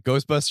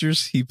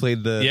Ghostbusters. He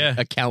played the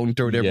accountant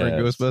or whatever in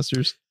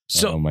Ghostbusters.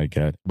 So, oh my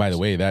god! By the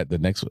way,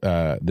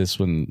 this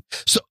one.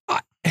 So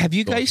have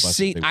you guys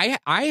seen? I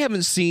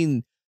haven't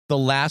seen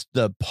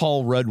the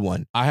Paul Rudd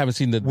one. I haven't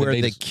seen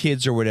where the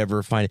kids or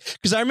whatever find it,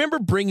 because I remember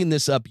bringing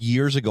this up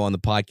years ago on the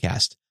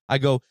podcast.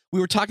 We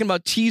were talking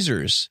about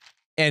teasers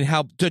and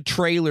how the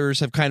trailers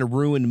have kind of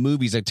ruined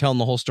movies. I tell them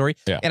the whole story,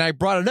 and I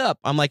brought it up.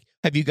 I'm like,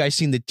 have you guys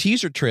seen the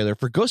teaser trailer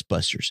for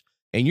Ghostbusters?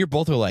 And you're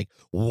both like,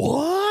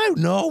 what?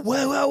 No,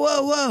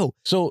 whoa.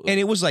 So, and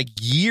it was like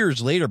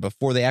years later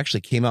before they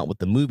actually came out with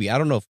the movie. I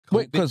don't know if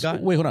wait, hold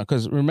on,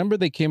 because remember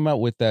they came out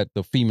with the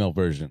female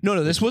version.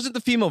 No, this wasn't the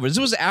female version.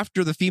 This was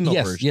after the female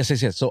version.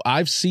 Yes. So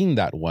I've seen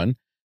that one.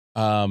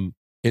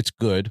 It's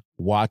good.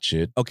 Watch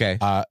it. Okay.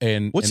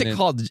 And what's it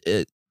called?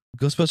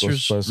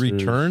 Ghostbusters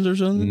Returns or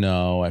something?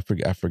 No, I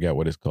forget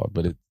what it's called,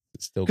 but it's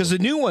still because the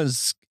new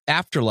one's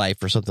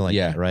Afterlife or something like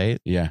that, right?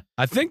 Yeah,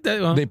 I think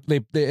that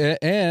they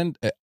and.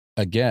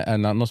 Again,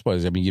 and no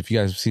spoilers. I mean, if you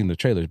guys have seen the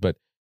trailers, but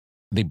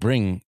they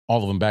bring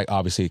all of them back,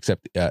 obviously,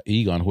 except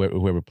Egon,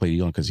 whoever played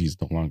Egon, because he's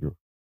no longer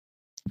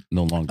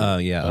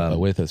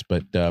with us.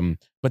 But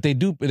they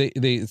do.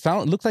 They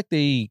sound looks like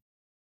they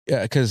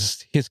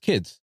because his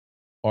kids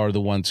are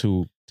the ones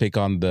who take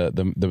on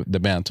the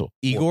mantle.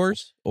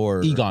 Igor's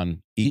or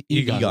Egon.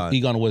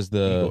 Egon was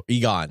the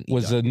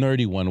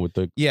nerdy one with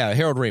the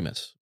Harold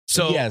Ramis.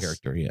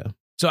 Character. Yeah.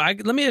 So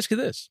let me ask you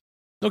this.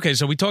 Okay,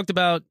 so we talked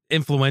about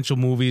influential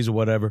movies or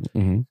whatever.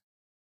 Mm-hmm.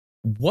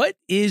 What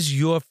is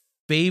your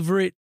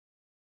favorite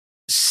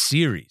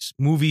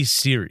movie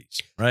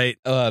series, right?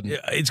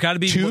 It's got to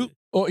be two,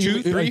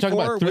 three, talking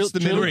four. About What's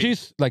the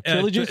trilogies? Like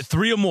trilogies?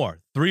 Three or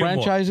more.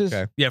 Franchises?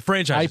 Okay. Yeah,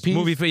 franchises. IPs?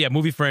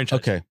 Movie franchise.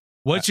 Okay.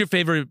 What's your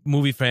favorite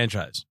movie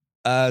franchise?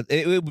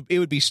 It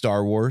would be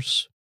Star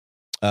Wars.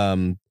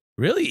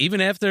 Really?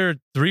 Even after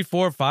 3,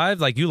 4, 5,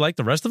 like you like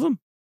the rest of them?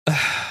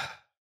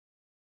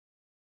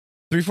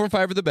 3, 4,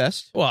 5 are the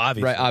best. Well,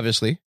 obviously. Right,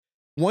 obviously.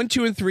 1,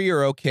 2, and 3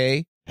 are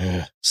okay.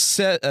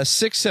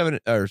 6, 7,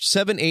 or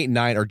 7, 8,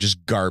 9 are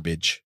just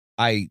garbage.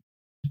 7,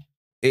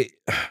 8,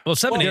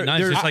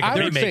 9 is just like a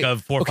remake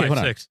of 4, 5,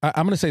 6.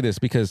 I'm going to say this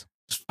because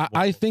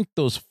I think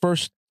those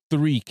first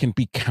 3 can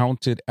be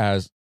counted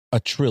as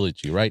a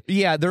trilogy, right?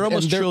 Yeah, they're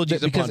almost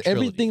trilogies because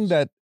everything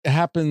that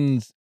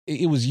happens,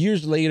 it was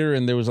years later,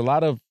 and there was a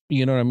lot of,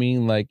 you know what I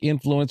mean, like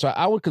influence.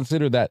 I would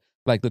consider that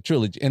like the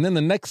trilogy, and then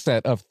the next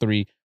set of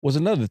 3 was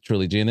another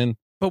trilogy, and then.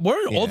 But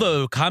weren't all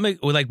the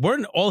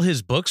weren't all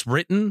his books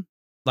written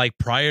like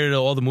prior to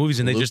all the movies?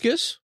 And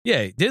Lucas?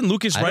 Didn't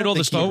Lucas write all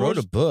the Star Wars? He wrote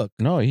a book.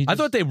 No, I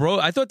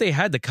thought they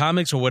had the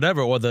comics or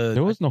whatever, or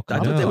there was no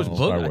comics. I thought there was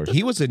books.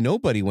 He was a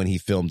nobody when he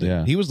filmed it.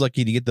 Yeah. He was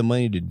lucky to get the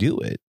money to do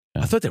it.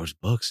 I thought there was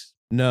books.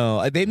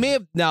 No, they may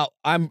have. Now,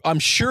 I'm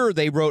sure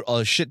they wrote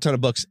a shit ton of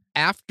books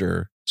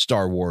after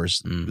Star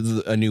Wars,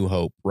 A New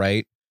Hope,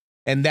 right?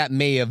 And that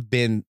may have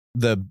been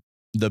the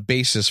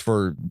basis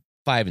for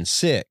 5 and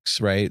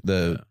 6, right?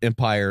 The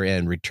Empire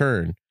and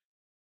Return.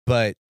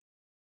 But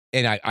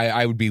and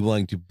I would be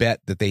willing to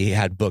bet that they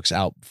had books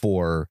out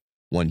for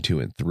 1, 2,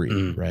 and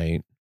 3,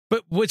 right?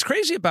 But what's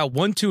crazy about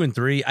 1, 2, and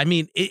 3, I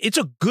mean, it's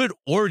a good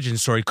origin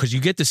story because you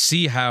get to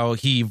see how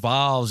he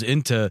evolves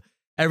into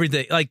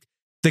everything. Like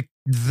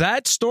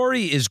that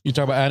story is. You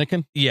talk about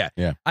Anakin? Yeah.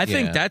 I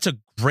think that's a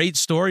great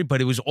story, but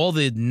it was all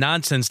the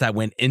nonsense that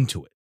went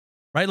into it.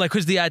 Right, like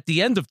because at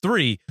the end of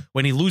 3,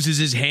 when he loses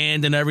his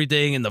hand and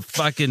everything, and the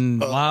fucking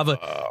lava,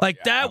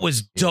 that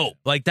was dope.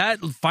 Like that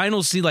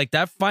final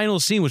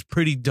scene was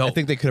pretty dope. I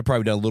think they could have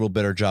probably done a little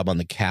better job on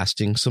the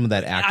casting. Some of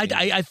that acting.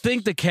 I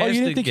think the casting. Oh,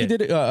 you didn't think he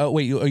did it?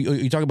 Wait,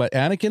 you talking about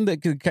Anakin,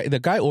 the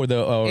guy, or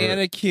the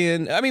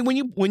Anakin? I mean,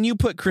 when you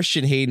put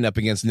Christian Hayden up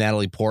against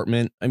Natalie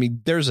Portman, I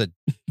mean, there's a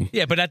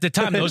but at the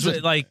time those were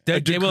like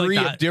a degree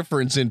of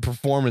difference in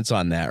performance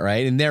on that,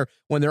 right? And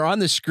when they're on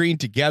the screen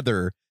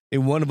together.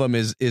 And one of them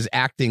is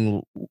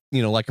acting,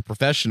 like a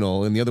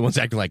professional, and the other one's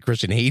acting like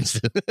Christian Hayden.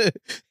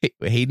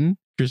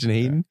 Christian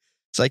Hayden.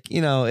 It's like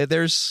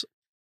there's.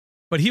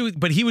 But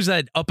he was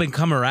that up and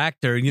comer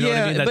actor. You know what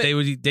I mean?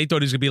 That they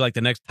thought he was gonna be like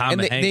the next Tom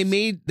Hanks.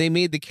 They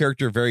made the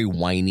character very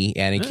whiny.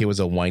 Anakin was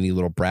a whiny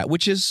little brat,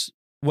 which is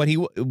what he.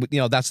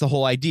 That's the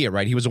whole idea,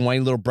 right? He was a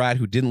whiny little brat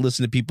who didn't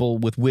listen to people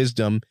with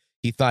wisdom.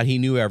 He thought he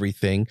knew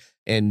everything,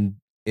 and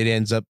it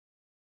ends up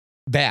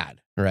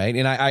bad, right?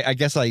 And I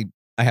guess I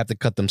have to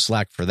cut them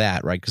slack for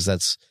that, right?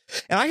 Because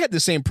and I had the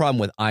same problem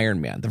with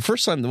Iron Man. The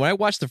first time when I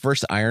watched the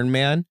first Iron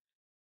Man,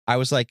 I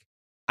was like,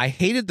 I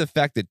hated the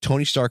fact that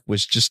Tony Stark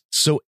was just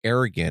so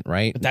arrogant,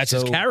 right? But that's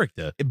his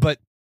character. But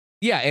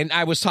yeah, and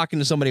I was talking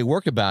to somebody at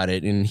work about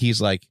it, and he's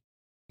like,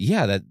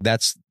 yeah,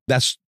 that's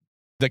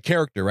the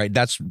character, right?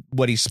 That's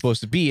what he's supposed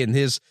to be, and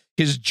his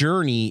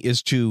journey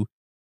is to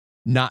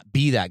not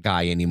be that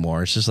guy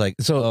anymore. It's just like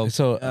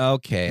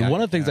okay.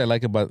 One of the things I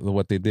like about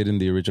what they did in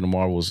the original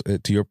Marvels,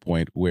 to your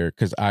point, where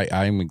because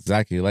I'm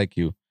exactly like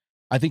you,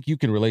 I think you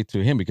can relate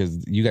to him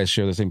because you guys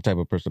share the same type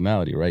of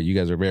personality, right? You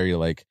guys are very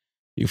like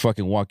you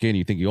fucking walk in,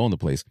 you think you own the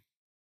place,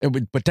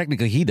 but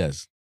technically he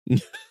does.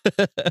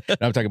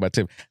 I'm talking about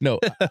Tim. No,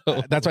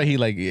 that's why he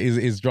like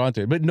is drawn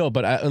to it. But no,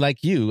 but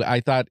like you, I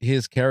thought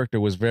his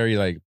character was very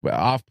like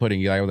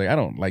off-putting. I was like, I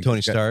don't like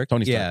Tony Stark.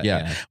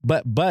 Yeah.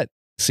 But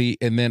see,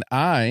 and then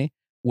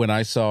when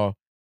I saw,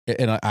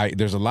 and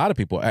there's a lot of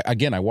people.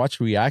 I watch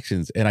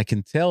reactions, and I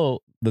can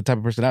tell the type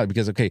of personality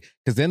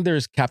because then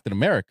there's Captain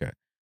America.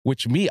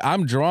 Which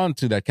I'm drawn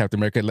to that Captain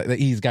America. Like,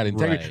 he's got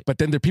integrity, right. But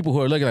then there are people who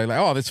are looking like,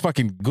 oh, this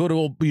fucking good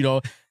old,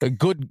 a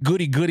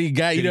goody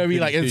guy. You know what I mean?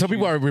 Like, and some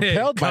people are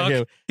repelled by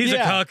him. He's a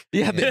cuck.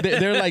 Yeah,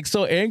 they're like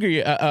so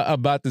angry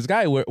about this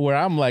guy. Where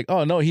I'm like,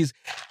 oh no, he's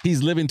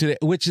living to that.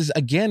 Which is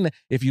again,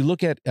 if you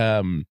look at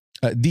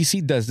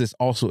DC does this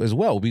also as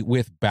well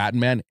with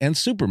Batman and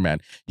Superman.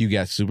 You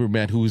got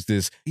Superman, who's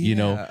this,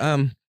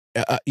 I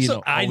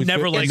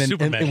never liked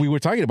Superman. And we were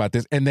talking about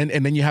this, and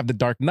then you have the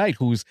Dark Knight,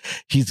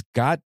 he's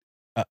got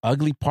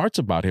ugly parts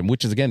about him,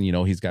 which is again,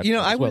 he's got.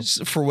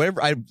 It's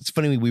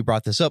funny we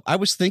brought this up. I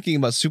was thinking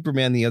about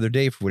Superman the other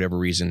day for whatever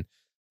reason.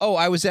 Oh,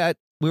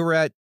 we were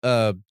at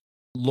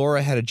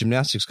Laura had a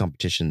gymnastics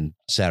competition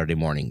Saturday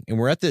morning, and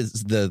we're at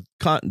the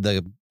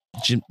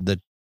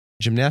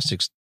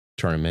gymnastics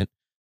tournament,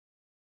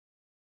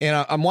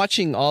 and I'm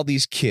watching all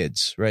these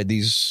kids, right?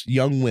 These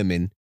young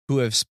women who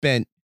have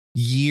spent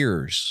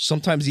years,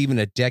 sometimes even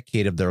a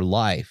decade of their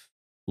life,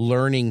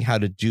 learning how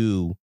to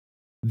do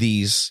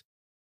these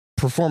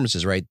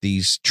performances, right?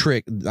 These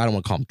I don't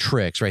want to call them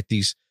tricks, right?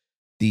 These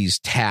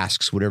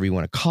tasks, whatever you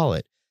want to call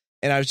it.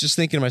 And I was just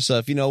thinking to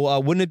myself,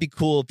 wouldn't it be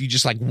cool if you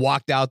just like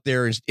walked out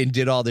there and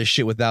did all this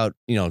shit without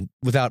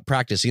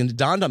practicing? And it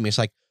dawned on me, it's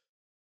like,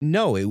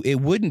 no, it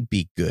wouldn't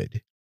be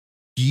good.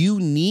 You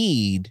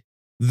need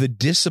the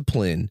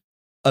discipline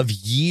of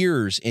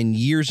years and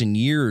years and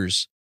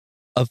years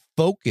of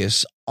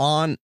focus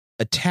on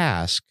a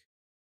task.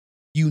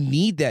 You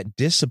need that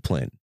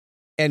discipline.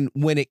 And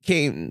when it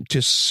came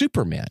to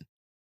Superman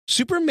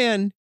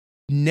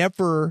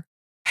never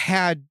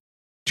had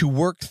to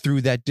work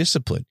through that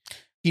discipline.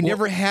 He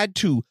never had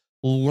to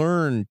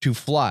learn to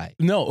fly.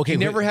 No, okay. He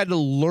never had to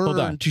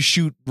learn to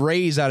shoot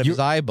rays out of his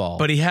eyeball.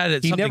 But he had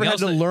it. He never had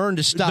to learn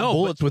to stop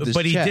bullets with his chest.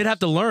 But he did have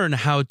to learn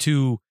how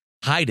to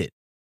hide it.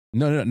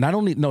 No, not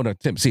only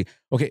Tim. See,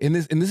 okay, and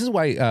this is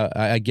why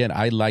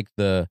I like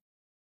the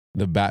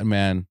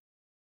Batman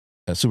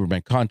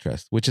Superman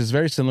contrast, which is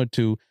very similar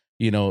to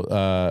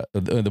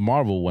the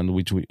Marvel one,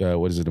 which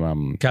what is it?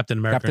 Captain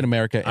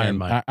America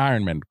and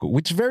Iron Man,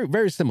 which is very,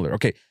 very similar.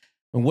 Okay.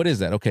 And what is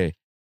that? Okay.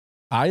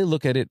 I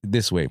look at it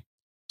this way.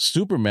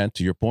 Superman,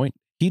 to your point,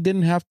 he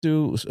didn't have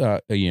to,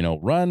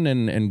 run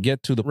and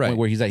get to the point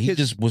where he's at.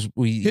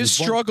 His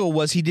struggle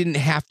was he didn't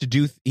have to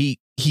do, he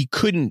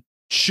couldn't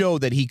show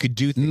that he could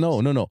do things.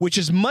 No. Which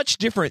is much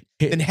different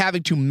than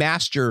having to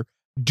master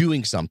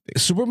doing something.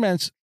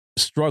 Superman's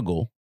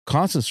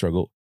constant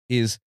struggle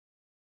is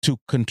to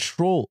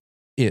control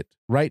it,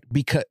 right?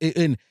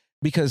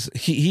 Because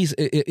he's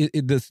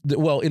in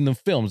the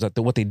films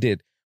what they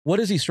did, what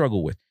does he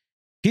struggle with?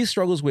 He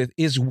struggles with,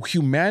 is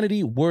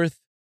humanity worth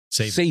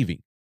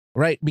saving,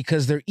 right?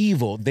 Because they're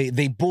evil.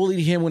 They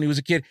bullied him when he was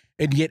a kid,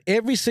 and yet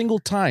every single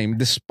time,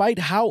 despite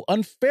how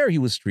unfair he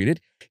was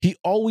treated, he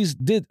always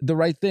did the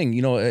right thing.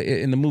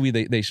 In the movie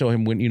they show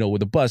him when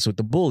with the bus with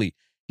the bully,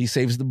 he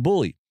saves the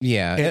bully.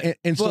 Yeah,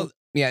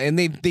 and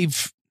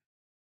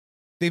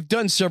they've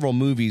done several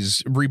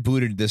movies,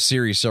 rebooted this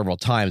series several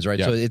times, right?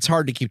 Yeah. So it's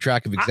hard to keep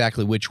track of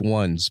exactly which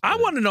ones. I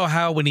want to know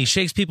how, when he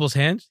shakes people's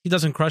hands, he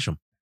doesn't crush them.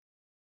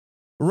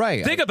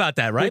 Right. Think about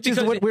that, right? Which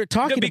is what we're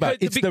talking about.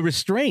 It's the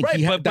restraint.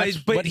 Right,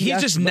 but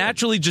he's just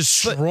naturally just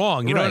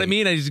strong. You know what I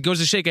mean? And he goes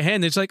to shake a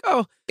hand. It's like,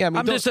 I'm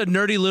just a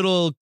nerdy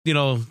little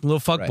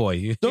fuck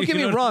boy. Don't get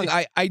me wrong.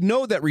 I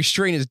know that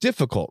restraint is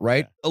difficult,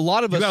 right? A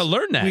lot of us gotta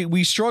learn that.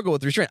 We struggle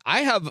with restraint.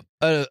 I have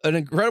an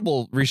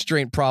incredible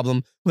restraint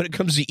problem when it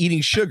comes to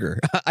eating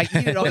sugar. I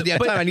eat it all the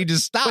time. I need to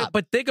stop.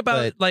 But think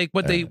about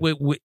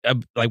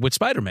with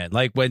Spider-Man,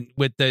 like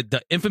with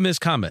the infamous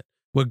comment.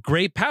 With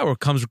great power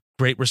comes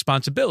great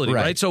responsibility,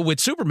 right? So with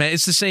Superman,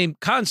 it's the same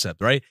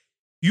concept, right?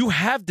 You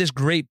have this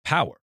great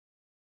power.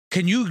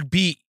 Can you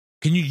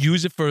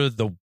use it for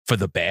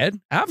the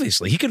bad?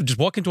 Obviously, he could just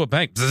walk into a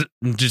bank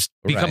and just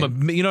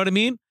become you know what I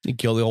mean? You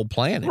kill the whole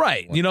planet,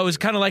 right? It's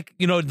kind of like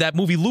that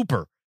movie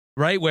Looper,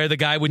 right, where the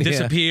guy would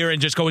disappear and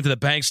just go into the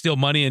bank, steal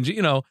money, and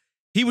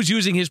he was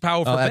using his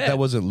power for bad. That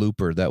wasn't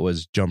Looper, that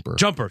was Jumper.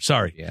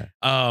 Sorry, yeah.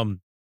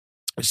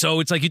 So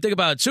it's like you think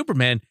about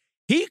Superman.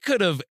 He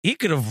could have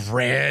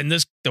ran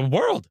the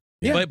world,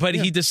 but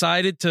he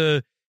decided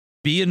to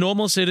be a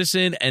normal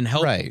citizen and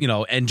help,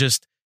 and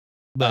just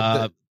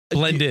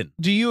blend in.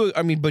 Do you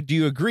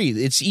agree?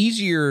 It's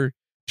easier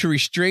to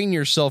restrain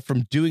yourself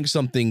from doing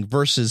something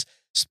versus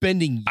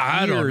spending years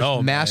I don't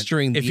know,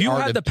 mastering. If you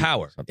had the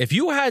power, if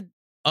you had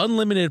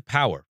unlimited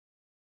power,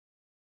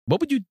 what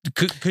would you?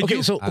 Could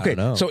you? So in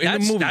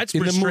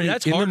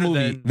the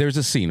movie, there's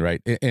a scene,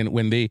 right? And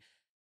when the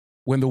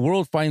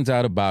world finds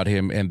out about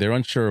him and they're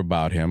unsure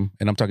about him,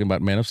 and I'm talking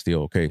about Man of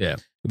Steel, okay? Yeah.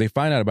 They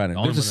find out about him.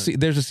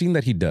 There's a scene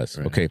that he does,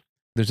 Right. okay?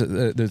 There's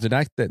an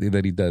act that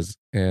he does,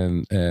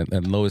 and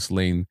Lois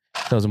Lane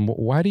tells him,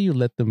 "Why do you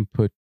let them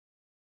put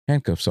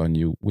handcuffs on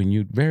you when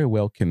you very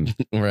well can,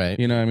 Right.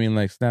 you know what I mean,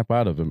 like snap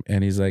out of them?"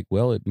 And he's like,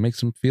 "Well, it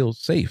makes him feel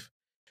safe."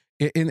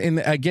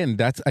 And again,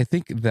 I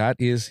think that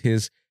is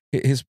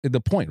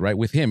the point, right?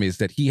 With him is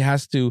that he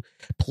has to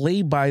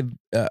play by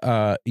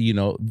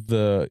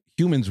the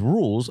humans'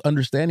 rules,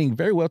 understanding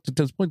very well to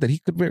this point that he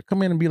could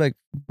come in and be like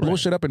blow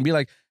shit up and be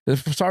like,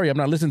 "Sorry, I'm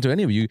not listening to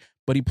any of you."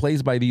 But he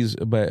plays by these,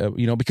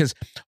 because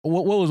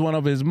what was one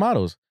of his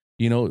mottos?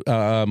 It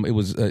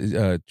was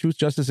truth,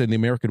 justice, and the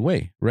American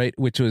way, right?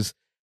 Which was,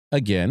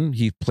 again,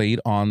 he played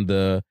on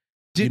the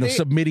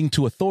submitting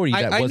to authority.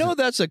 I know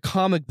that's a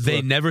comic book.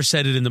 They never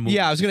said it in the movie.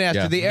 Yeah, I was going to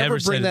ask, did they ever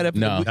bring that up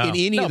in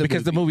any of the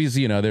because movies?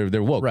 the movies,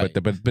 they're woke, Right.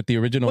 but the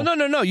original. Well,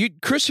 no.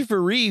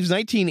 Christopher Reeves,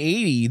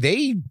 1980,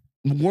 they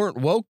weren't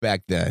woke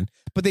back then,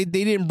 but they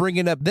didn't bring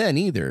it up then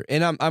either.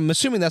 And I'm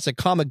assuming that's a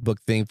comic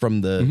book thing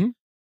from the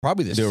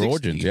probably the 60s,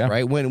 origins, yeah.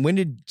 right? When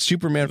did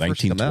Superman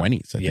first come out?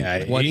 1920s, I think.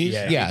 Yeah, 20s?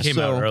 yeah, it came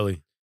out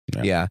early.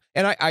 Yeah.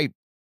 And I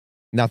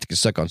not to get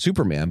stuck on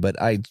Superman,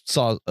 but I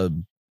saw a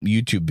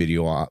YouTube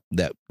video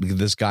that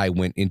this guy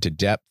went into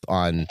depth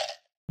on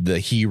the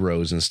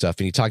heroes and stuff,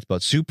 and he talked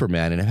about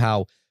Superman and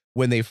how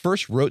when they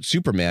first wrote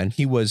Superman,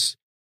 he was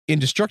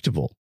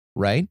indestructible,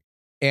 right?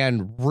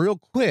 And real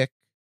quick,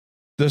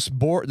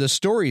 the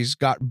stories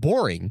got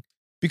boring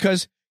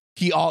because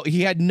he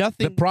had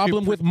nothing. The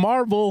problem with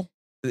Marvel.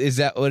 Is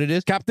that what it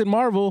is? Captain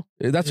Marvel.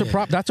 That's a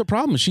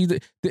problem.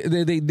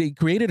 They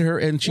created her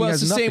and she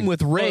has it's the nothing. same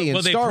with Rey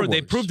and Star Wars.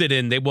 They proved it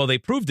in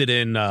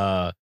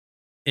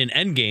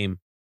Endgame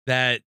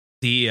that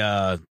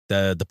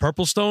the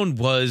Purple Stone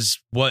was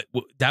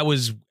that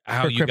was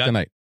how her you kryptonite.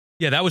 got.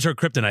 Yeah, that was her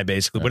kryptonite,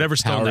 basically. Whatever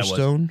stone Power that was.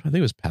 Stone? I think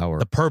it was Power.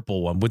 The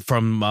purple one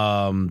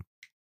from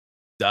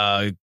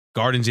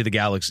Guardians of the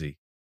Galaxy.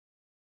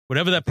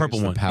 Whatever that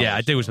purple one. Yeah,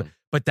 I think it was.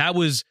 But that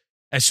was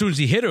as soon as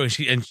he hit her,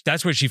 and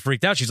that's where she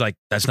freaked out. She's like,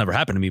 "That's never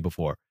happened to me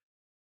before."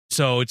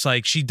 So it's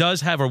like she does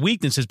have her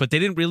weaknesses, but they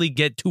didn't really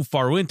get too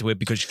far into it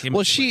because she came.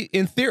 Well,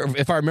 in theory,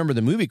 if I remember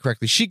the movie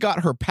correctly, she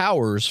got her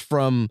powers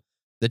from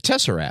the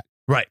Tesseract.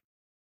 Right.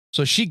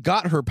 So she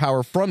got her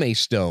power from a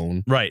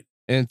stone. Right.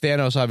 And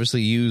Thanos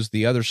obviously used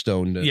the other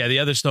stone. The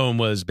other stone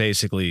was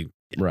basically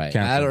right.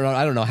 I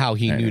don't know how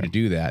he knew to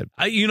do that.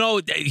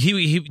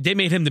 They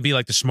made him to be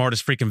like the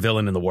smartest freaking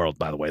villain in the world.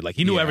 By the way, like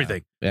he knew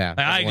everything. Yeah,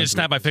 I can just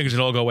snap my fingers and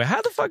it'll go away.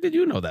 How the fuck did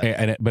you know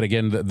that? But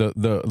again,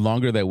 the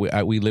longer that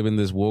we live in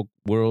this woke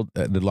world,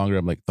 the longer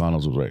I'm like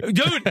Thanos was right,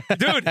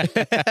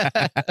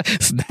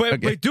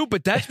 dude.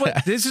 But that's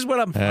what this is what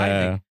I'm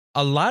finding.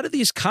 A lot of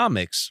these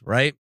comics,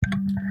 right?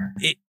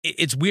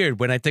 It's weird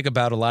when I think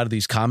about a lot of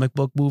these comic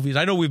book movies.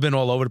 I know we've been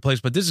all over the place,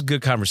 but this is a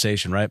good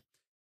conversation, right?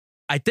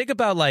 I think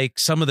about like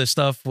some of the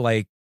stuff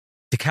like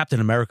the Captain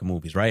America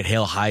movies, right?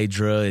 Hail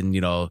Hydra, and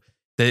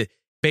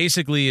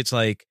basically it's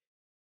like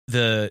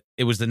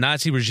it was the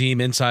Nazi regime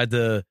inside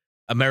the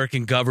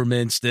American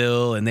government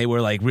still, and they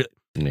were like,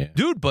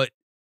 dude, but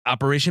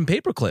Operation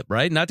Paperclip,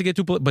 right? Not to get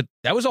too, but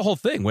that was a whole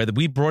thing where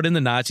we brought in the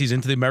Nazis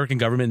into the American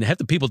government, and half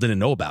the people didn't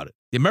know about it.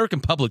 The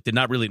American public did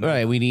not really know.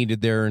 Right, we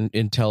needed their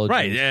intelligence.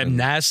 Right, and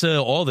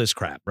NASA, all this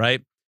crap,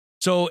 right?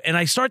 So, and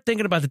I start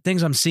thinking about the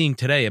things I'm seeing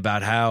today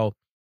about how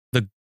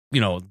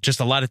just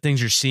a lot of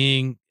things you're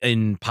seeing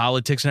in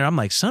politics, and I'm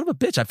like, son of a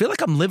bitch, I feel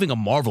like I'm living a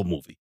Marvel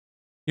movie.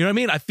 You know what I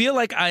mean? I feel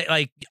like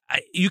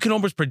you can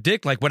almost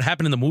predict like what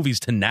happened in the movies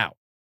to now.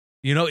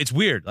 It's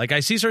weird. Like I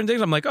see certain things,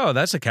 I'm like, oh,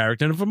 that's a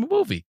character from a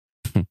movie.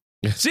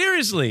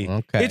 Seriously,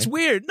 okay. It's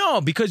weird.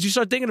 No, because you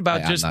start thinking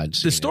about just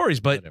the stories,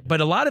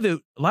 but a lot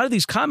of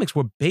these comics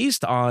were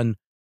based on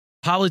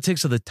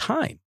politics of the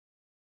time,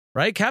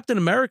 right? Captain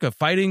America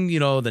fighting,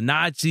 the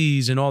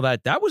Nazis and all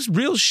that. That was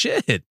real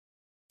shit.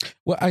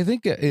 Well, I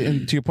think,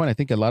 and to your point, I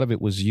think a lot of it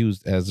was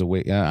used as a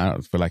way,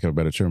 for lack of a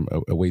better term,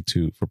 a way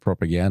for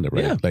propaganda,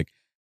 right? Yeah. Like,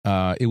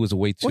 it was a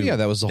way to. Well, yeah,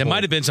 that was there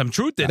might have been some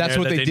truth in that's there.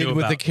 What they did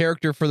with the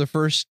character for the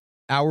first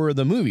hour of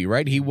the movie,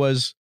 right? He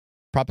was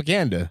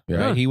propaganda, right?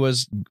 Yeah. He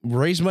was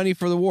raise money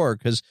for the war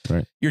because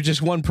you're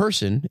just one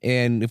person,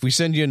 and if we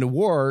send you into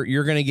war,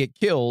 you're going to get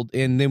killed,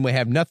 and then we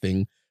have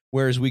nothing.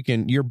 Whereas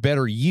you're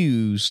better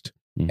used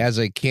as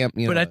a camp.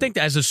 But I think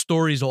as the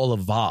stories all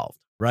evolved,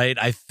 right?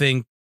 I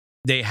think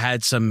they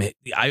had some.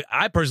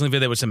 I personally feel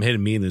there was some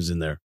hidden meanings in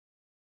there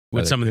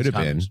with some of these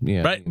comics,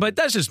 right? But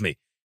that's just me.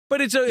 But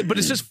it's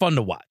just fun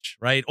to watch,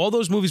 right? All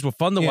those movies were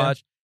fun to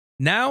watch.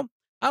 Now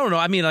I don't know.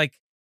 I mean, like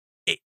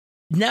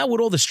now with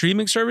all the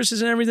streaming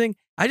services and everything,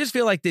 I just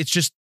feel like it's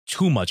just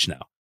too much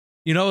now.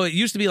 It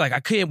used to be like I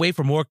can't wait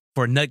for more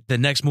for the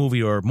next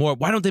movie or more.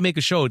 Why don't they make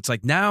a show? It's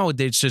like now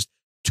it's just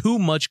too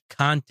much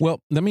content.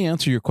 Well, let me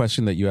answer your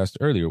question that you asked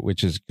earlier,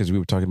 which is because we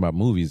were talking about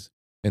movies,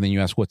 and then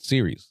you asked what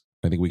series.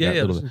 I think we got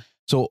a little.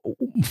 So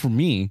for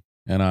me,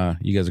 and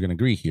you guys are gonna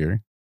agree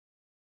here,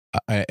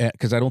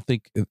 because I don't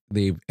think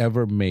they've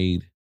ever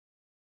made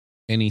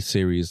any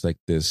series like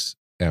this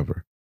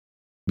ever,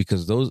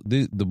 because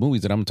the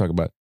movies that I'm talking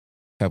about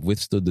have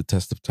withstood the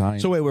test of time.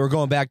 So wait, we're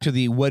going back to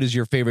the what is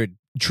your favorite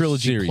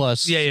trilogy series.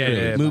 plus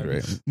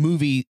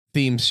movie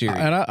theme series,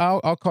 and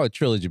I'll call it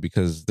trilogy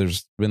because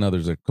there's been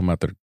others that come out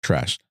that are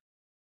trash.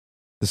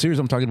 The series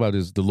I'm talking about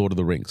is the Lord of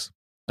the Rings.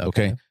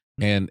 Okay.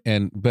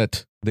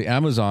 But the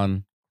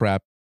Amazon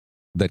crap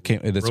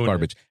that's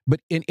garbage. But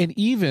and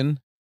even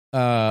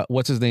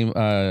what's his name?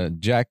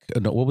 Jack.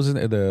 No, what was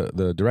it?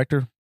 The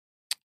director?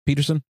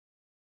 Peterson.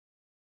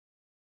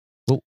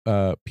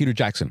 Oh, Peter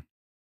Jackson.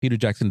 Peter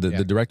Jackson,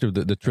 the director of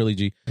the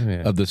trilogy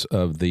of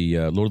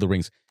the Lord of the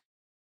Rings.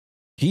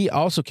 He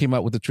also came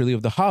out with the trilogy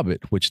of The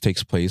Hobbit, which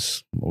takes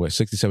place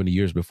 60, 70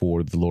 years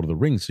before the Lord of the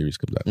Rings series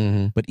comes out.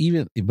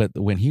 Mm-hmm. But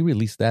when he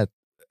released that,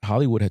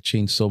 Hollywood had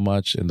changed so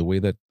much, and the way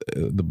that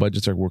the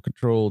budgets were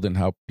controlled and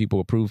how people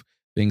approve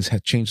things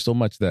had changed so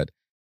much that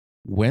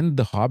when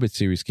the Hobbit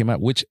series came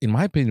out, which in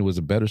my opinion was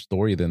a better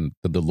story than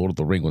the Lord of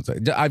the Rings was.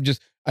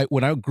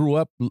 When I grew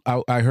up,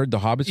 I heard the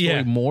Hobbit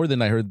story more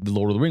than I heard the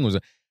Lord of the Rings was.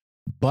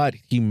 But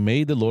he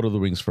made the Lord of the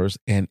Rings first,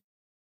 and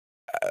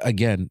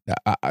again,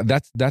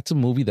 that's a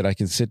movie that I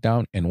can sit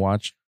down and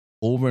watch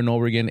over and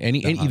over again.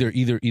 Either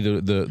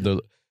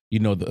the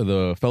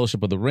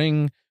Fellowship of the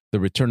Ring, the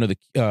Return of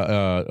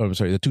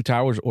the Two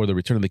Towers, or the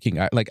Return of the King.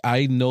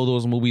 I know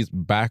those movies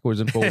backwards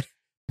and forwards.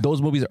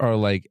 Those movies are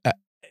like,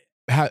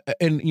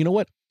 and you know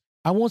what?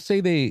 I won't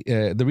say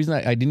the reason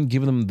I didn't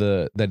give them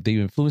that they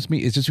influenced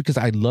me is just because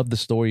I love the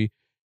story,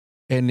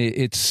 and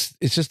it's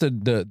just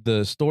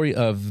the story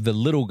of the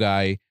little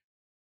guy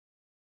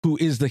who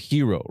is the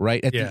hero,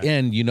 right? At the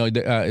end,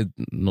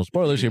 no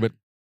spoilers here, but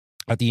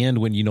at the end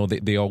when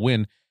they all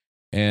win.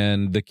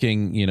 And the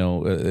king,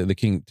 the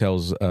king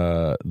tells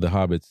the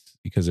hobbits,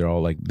 because they're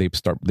all like they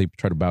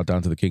try to bow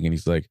down to the king, and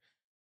he's like,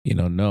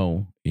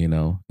 no,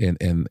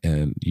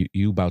 and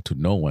you bow to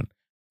no one,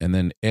 and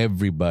then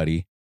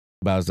everybody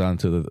bows down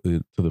to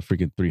the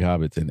freaking three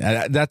hobbits, and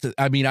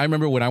I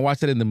remember when I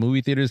watched it in the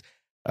movie theaters,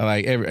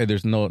 like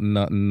there's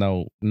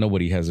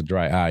nobody has a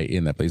dry eye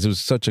in that place. It was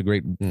such a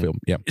great film.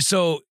 Yeah.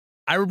 So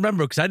I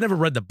remember, because I never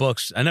read the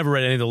books. I never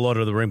read any of the Lord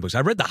of the Rings books.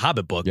 I read the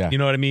Hobbit book. Yeah. You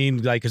know what I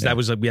mean? Like, because that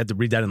was like, we had to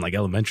read that in like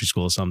elementary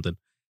school or something.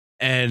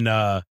 And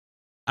I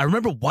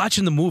remember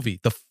watching the movie,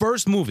 the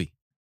first movie,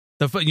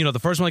 the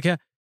first one I can.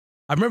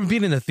 I remember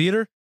being in the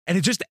theater, and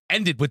it just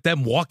ended with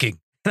them walking.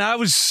 And I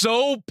was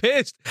so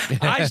pissed.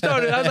 I was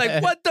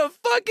like, what the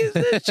fuck is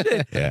this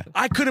shit? Yeah.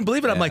 I couldn't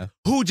believe it. I'm like,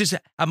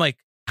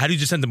 how do you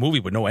just end the movie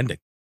with no ending?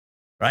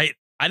 Right?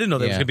 I didn't know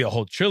there was going to be a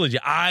whole trilogy.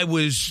 I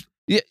was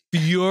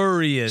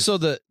furious. So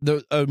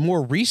the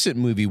more recent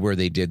movie where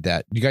they did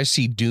that, you guys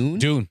see Dune?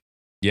 Dune.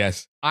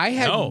 Yes. I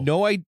had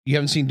no idea. You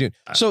haven't seen Dune.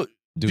 So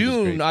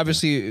Dune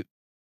obviously,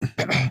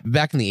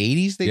 back in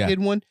the 80s, they did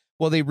one.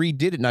 Well, they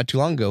redid it not too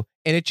long ago,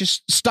 and it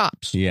just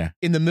stops in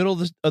the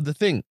middle of the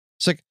thing.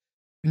 It's like,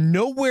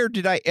 nowhere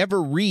did I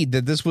ever read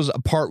that this was a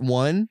part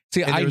one.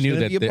 See, I knew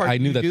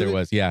that there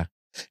was. Yeah.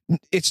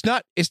 It's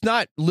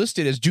not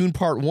listed as Dune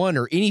Part 1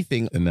 or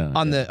anything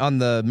on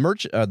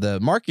the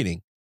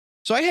marketing.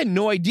 So I had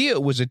no idea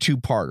it was a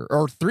 2-parter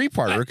or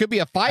 3-parter. It could be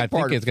a 5-parter. I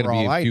think it's going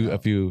to be a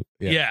few.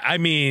 Yeah, I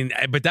mean,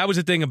 but that was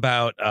the thing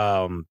about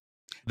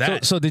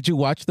that. So did you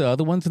watch the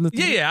other ones in the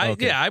theater?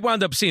 I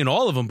wound up seeing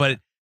all of them, but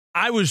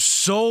I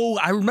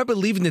remember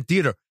leaving the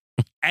theater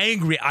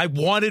angry. I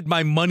wanted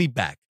my money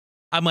back.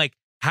 I'm like,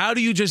 how do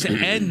you just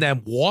end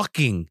them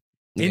walking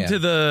into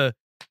the...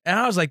 And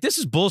I was like, this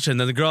is bullshit. And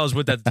then the girl I was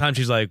with at the time,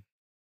 she's like,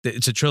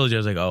 it's a trilogy. I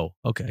was like, oh,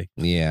 okay.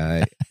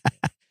 Yeah.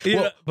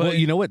 Well,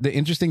 you know what? The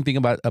interesting thing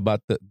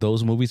about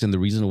those movies and the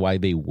reason why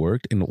they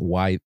worked and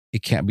why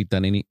it can't be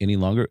done any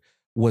longer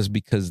was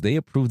because they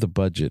approved the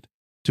budget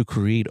to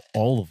create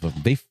all of them.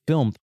 They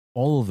filmed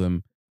all of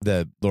them.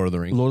 The Lord of the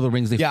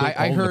Rings.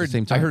 I heard. At the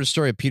same time. I heard a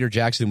story of Peter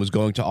Jackson was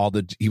going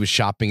to he was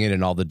shopping it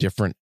in all the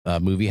different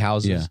movie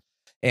houses,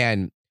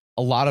 and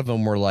a lot of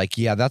them were like,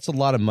 "Yeah, that's a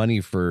lot of money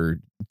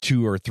for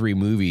 2 or 3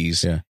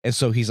 movies." Yeah. And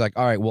so he's like,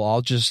 "All right, well,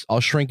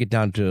 I'll shrink it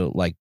down to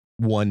like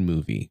one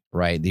movie."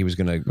 Right? He was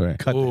going to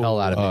cut the hell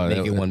out of it,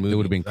 and make it one movie. It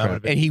would have been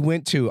crap. And he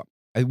went to.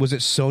 Was it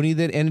Sony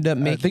that ended up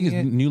making? I think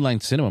it's New Line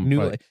Cinema.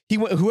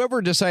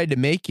 Whoever decided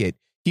to make it,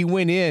 he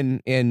went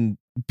in and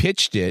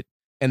pitched it.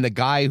 And the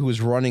guy who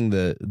was running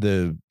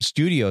the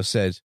studio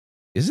says,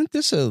 "Isn't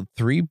this a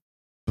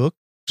 3-book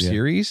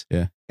series?"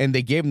 Yeah. And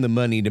they gave him the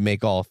money to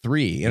make all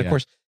 3. And of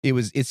course,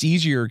 it's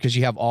easier because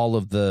you have all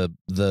of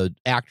the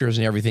actors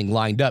and everything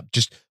lined up.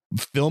 Just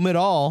film it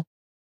all.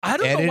 I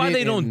don't know why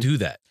they don't do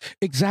that.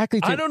 Exactly.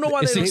 I don't know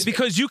why they don't,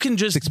 because you can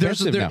just...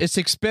 It's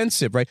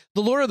expensive, right?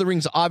 The Lord of the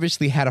Rings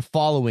obviously had a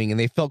following and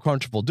they felt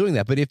comfortable doing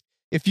that. But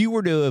if you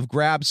were to have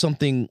grabbed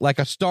something like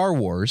a Star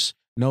Wars...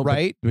 No,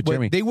 right? But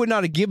Jeremy, they would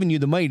not have given you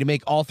the money to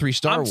make all 3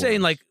 Star Wars. I'm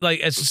saying like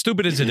as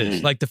stupid as it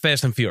is, like the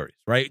Fast and Furious,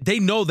 right? They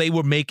know they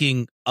were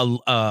making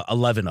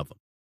 11 of them,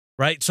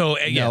 right? So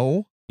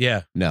no.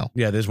 Yeah. No.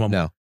 Yeah, there's one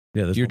more. No.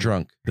 Yeah, you're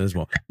drunk. There's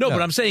more. No,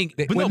 but I'm saying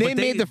when they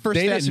made the first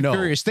Fast and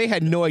Furious, they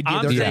had no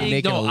idea they were going to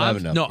make an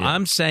 11 of. No,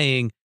 I'm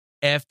saying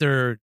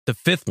after the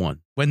fifth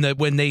one, when they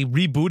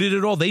rebooted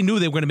it all, they knew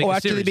they were going to make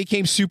a series. After they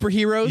became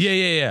superheroes?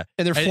 Yeah.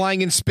 And they're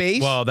flying in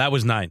space? Well, that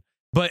was 9.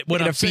 But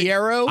what I'm saying,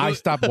 Fiero? I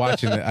stopped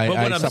watching it. But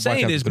what I'm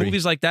saying is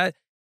movies like that,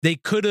 they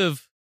could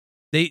have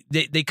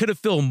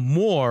filmed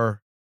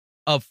more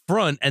up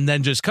front and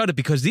then just cut it,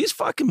 because these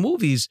fucking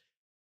movies,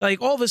 like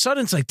all of a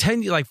sudden it's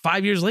like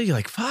 5 years later, you're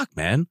like, fuck,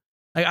 man.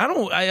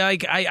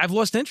 I've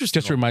lost interest.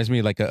 Just reminds me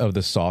of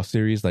the Saw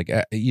series, that's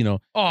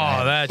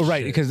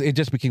right, because it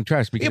just became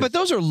trash. Because, yeah, but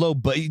those are low,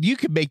 but you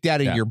could make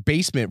that in your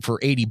basement for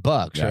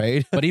 $80,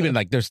 right? But even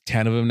there's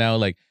 10 of them now.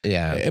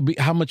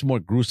 How much more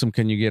gruesome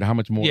can you get? How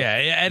much more?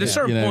 Yeah, at a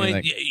certain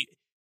point,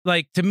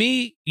 to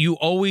me, you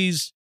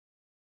always.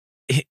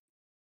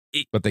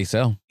 But they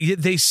sell.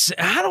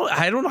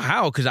 I don't know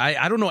how, because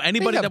I don't know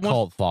anybody that wants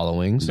cult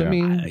followings. Yeah. I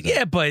mean,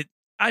 but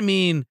I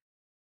mean,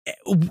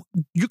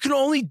 you can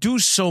only do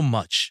so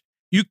much.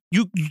 You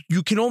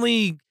can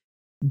only.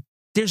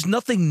 There's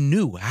nothing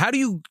new. How do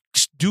you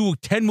do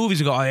 10 movies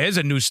and go, oh, here's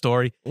a new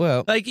story?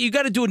 Well, you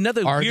got to do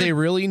another. Are they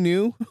really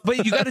new?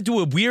 But you got to do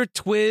a weird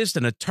twist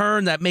and a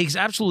turn that makes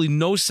absolutely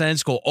no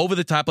sense. Go over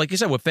the top, like you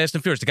said with Fast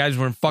and Furious. The guys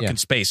were in fucking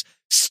space.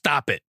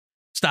 Stop it.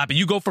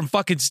 You go from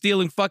fucking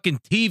stealing fucking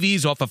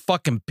TVs off a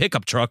fucking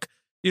pickup truck,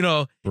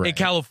 in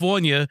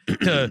California,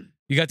 to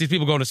you got these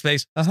people going to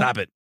space. Stop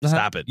it.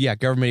 Stop it. Yeah,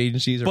 government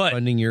agencies are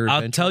funding your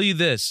adventure. I'll tell you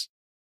this.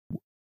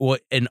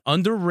 What an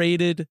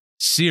underrated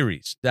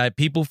series that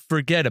people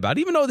forget about,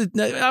 even though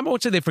I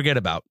won't say they forget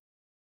about,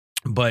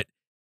 but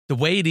the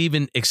way it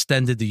even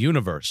extended the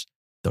universe,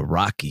 the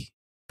Rocky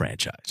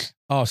franchise.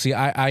 Oh, see,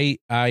 I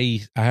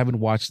haven't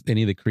watched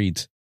any of the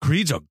Creeds.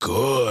 Creeds are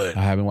good.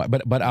 I haven't watched,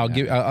 but I'll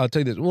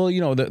tell you this. Well,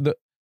 the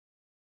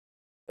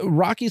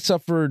Rocky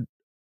suffered,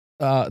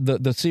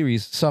 the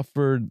series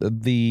suffered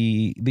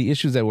the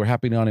issues that were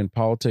happening on in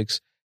politics.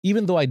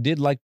 Even though I did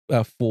like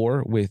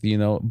 4 with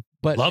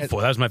but love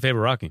 4. That was my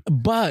favorite Rocky.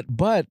 But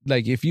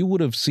if you would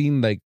have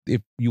seen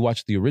if you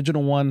watched the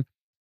original one,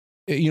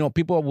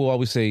 people will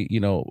always say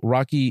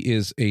Rocky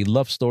is a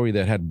love story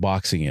that had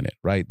boxing in it,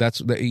 right?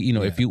 That's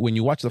if when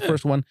you watch the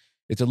first one,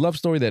 it's a love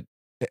story that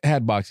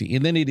had boxing,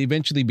 and then it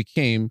eventually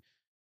became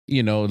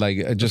well,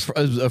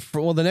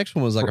 the next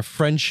one was like a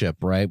friendship,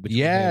 right?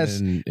 Yes,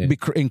 and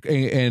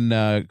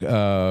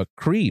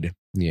Creed.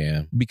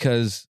 Yeah,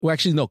 because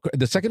actually no,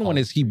 the second one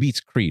is he beats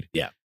Creed.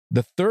 Yeah,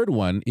 the third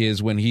one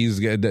is when it's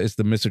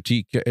the Mr.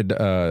 T.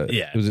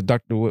 It was a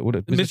Doctor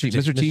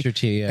Mr.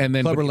 T. Yeah. And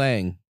then Clubber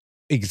Lang.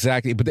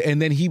 Exactly, but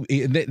and then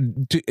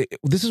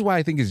this is why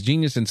I think his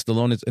genius, and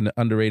Stallone is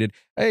underrated.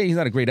 Hey, he's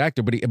not a great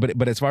actor,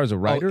 but as far as a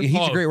writer, he's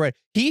a great writer.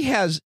 He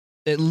has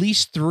at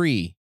least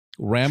 3.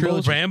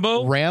 Rambo,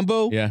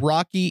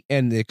 Rocky,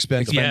 and the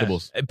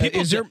Expendables.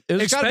 Yeah.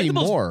 There's got to be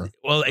more.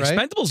 Well, right?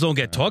 Expendables don't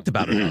get talked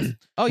about enough.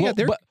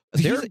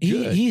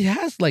 He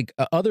has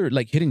other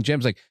hidden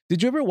gems.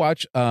 Did you ever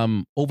watch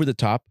Over the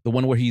Top, the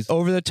one where he's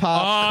Over the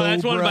Top? Oh,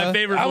 that's one of my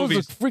favorite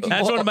movies.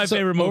 That's one of my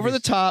favorite movies. Over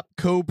the Top,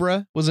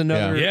 Cobra was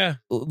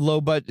another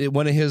low budget,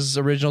 one of his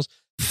originals.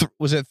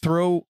 Was it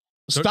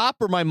Stop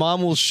or My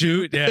Mom Will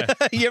Shoot? Yeah,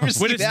 you ever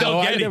see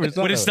that?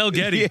 With Estelle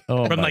Getty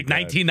from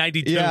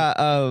 1992.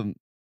 Yeah.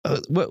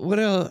 What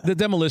else? The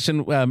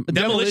Demolition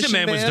Demolition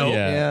Man was dope.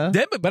 Yeah.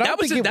 But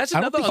that's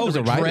another. I was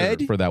a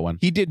writer for that one.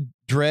 He did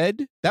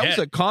Dredd. That was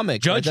a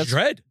comic. Judge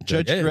Dredd.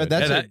 Judge Dredd.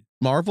 That's a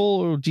Marvel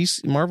or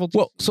DC Marvel.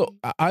 Well, so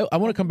I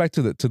want to come back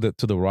to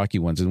the Rocky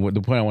ones, and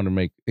the point I want to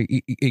make.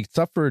 It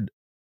suffered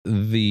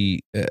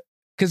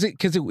because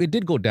it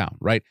did go down,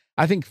 right?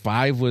 I think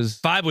 5 was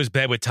bad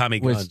with Tommy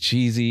Gunn. Was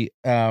cheesy,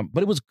 but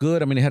it was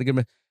good. I mean, it had a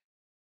good.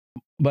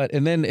 But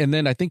and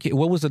then I think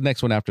what was the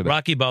next one after that?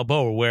 Rocky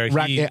Balboa, where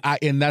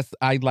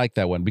I like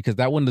that one, because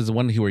that one is the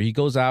one where he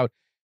goes out.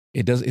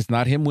 It's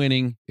not him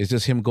winning. It's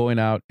just him going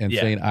out and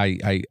saying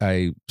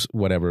I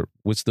whatever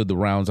withstood the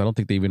rounds. I don't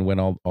think they even went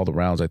all the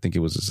rounds. I think it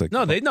was just like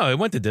it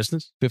went the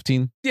distance.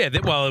 15. Yeah,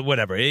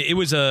 whatever. It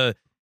was a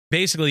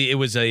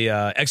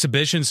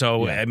exhibition,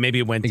 so maybe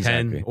it went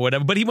 10 or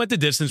whatever. But he went the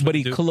distance. But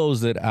he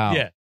closed it out.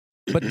 Yeah.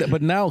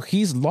 But now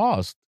he's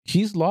lost.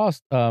 He's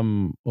lost.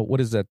 What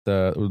is that?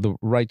 The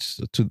rights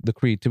to the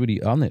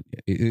creativity on it.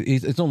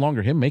 It's no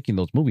longer him making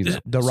those movies.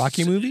 The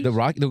Rocky movie.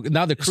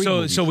 Now the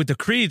Creed. So with the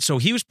Creed, so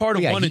he was part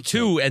of 1 and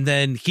 2, and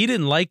then he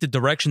didn't like the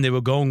direction they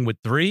were going with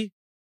 3.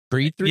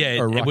 Creed 3.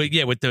 Yeah,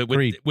 with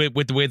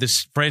the way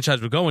this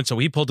franchise was going, so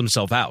he pulled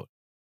himself out.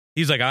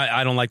 He's like,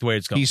 I don't like the way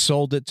it's going. He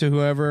sold it to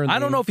whoever. I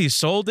don't know if he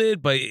sold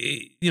it, but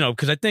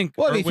because I think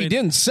if he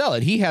didn't sell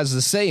it, he has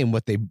the say in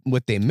what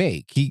they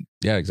make.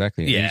 Yeah,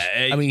 exactly.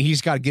 Yeah, I mean,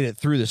 he's got to get it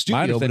through the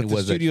studio. But if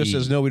the studio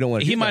says no, we don't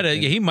want to. He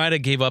might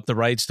have gave up the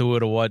rights to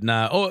it or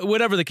whatnot, or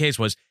whatever the case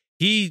was.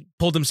 He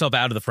pulled himself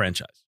out of the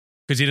franchise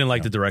because he didn't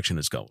like the direction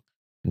it's going.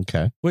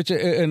 Okay.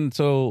 And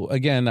so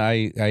again,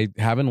 I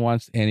haven't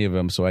watched any of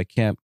them, so I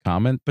can't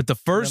comment. But the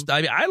first,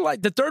 I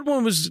like the third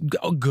one was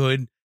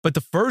good, but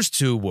the first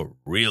 2 were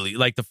really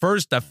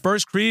that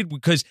first Creed,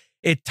 because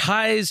it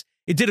ties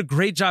it did a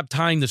great job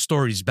tying the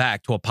stories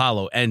back to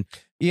Apollo. And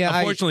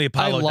unfortunately,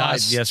 Apollo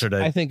died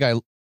yesterday. I think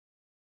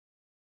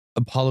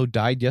Apollo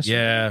died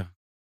yesterday.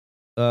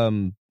 Yeah.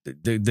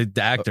 The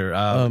actor,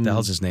 what the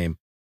hell's his name?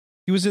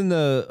 He was in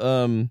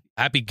the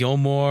Happy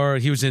Gilmore.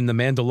 He was in The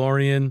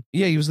Mandalorian.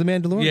 Yeah, he was the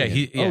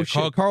Mandalorian. Yeah,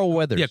 Carl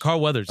Weathers. Yeah, Carl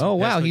Weathers. Oh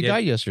wow, he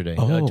died yesterday.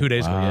 2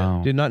 days ago.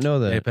 Yeah, did not know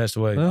that. Yeah, he passed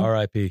away. Well,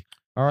 R.I.P.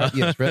 All right,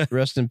 yes,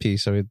 rest in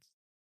peace. So it's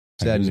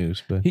sad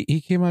news, but he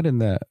came out in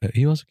that.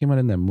 He also came out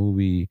in that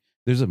movie.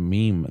 There's a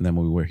meme in that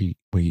movie where he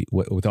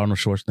with Arnold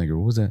Schwarzenegger.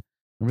 What was that?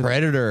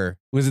 Predator.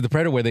 Was it the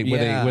Predator where they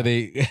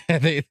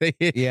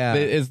yeah,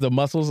 it's the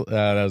muscles?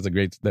 That's a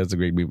great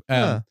meme.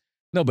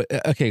 No, but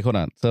okay, hold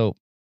on. So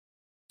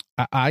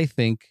I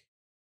think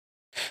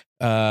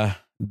the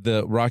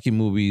Rocky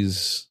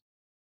movies,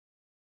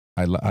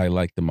 I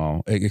like them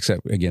all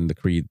except again the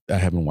Creed. I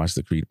haven't watched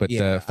the Creed, but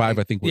 5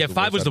 I think. Was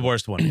five was the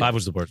worst one. 5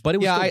 was the worst. But it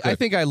was I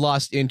think I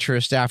lost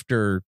interest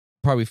after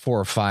probably 4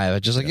 or 5. I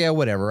just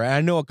whatever. I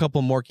know a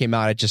couple more came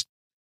out. I just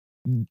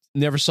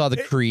never saw the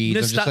Creed.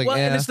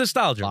 And it's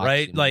nostalgia,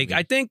 right? Like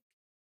I think,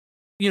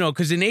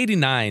 because in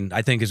 '89,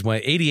 I think is when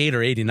 '88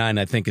 or '89,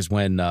 I think is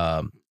when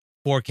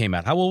 4 came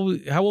out. How old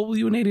were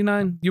you in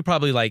 '89? You're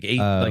probably like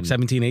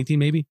 17, 18,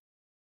 maybe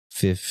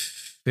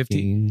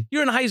 15.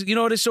 You're in high school. You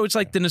know what? So it's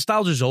like the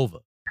nostalgia's over,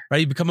 right?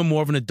 You're becoming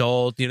more of an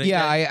adult.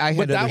 I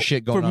had other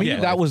shit going on. For me,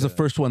 that was the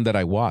first one that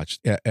I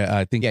watched.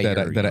 I think 4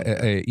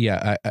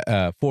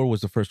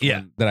 was the first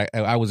one that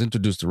I was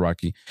introduced to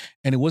Rocky,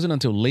 and it wasn't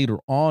until later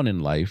on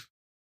in life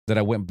that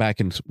I went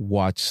back and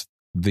watched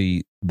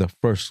the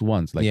first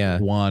ones, like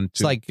 1, 2.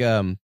 It's like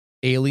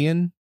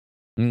Alien.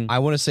 I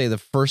want to say the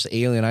first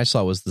Alien I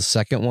saw was the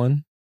second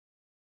one,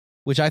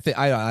 which I think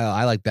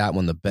I like that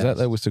one the best.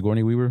 That was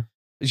Sigourney Weaver.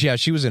 Yeah,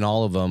 she was in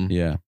all of them.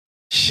 Yeah.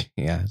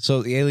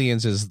 So the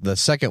Aliens is the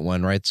second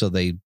one, right? So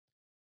they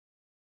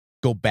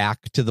go back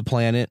to the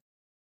planet.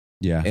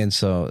 Yeah. And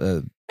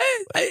so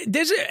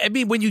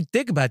when you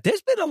think about it,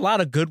 there's been a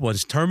lot of good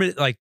ones.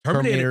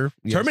 Terminator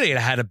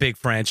had a big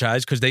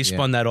franchise because they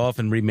spun that off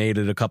and remade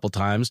it a couple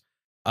times.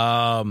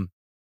 The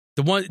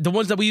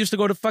ones that we used to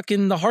go to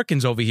fucking the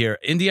Harkins over here,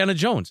 Indiana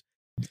Jones,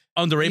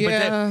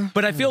 underrated.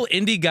 But I feel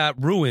Indy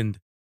got ruined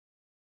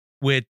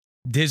with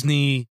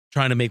Disney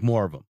trying to make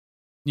more of them.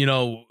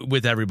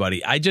 With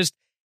everybody.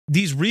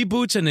 These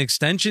reboots and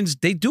extensions,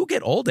 they do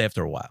get old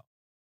after a while.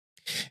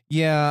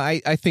 Yeah,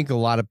 I think a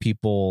lot of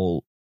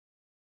people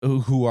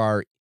who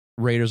are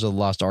Raiders of the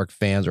Lost Ark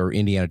fans or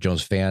Indiana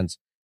Jones fans,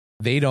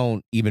 they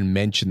don't even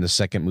mention the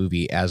second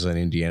movie as an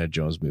Indiana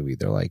Jones movie.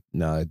 They're like,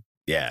 no,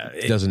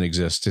 it doesn't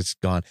exist. It's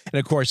gone. And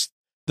of course,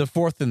 the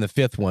 4th and the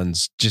 5th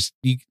ones, just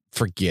you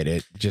forget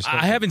it.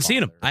 I haven't seen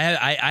them.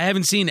 I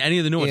haven't seen any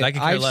of the new ones. I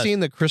could care less. I've seen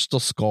the Crystal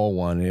Skull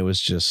one. And it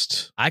was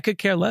just, I could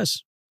care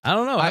less. I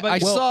don't know. I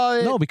saw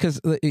it. No, because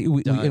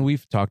and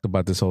we've talked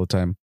about this all the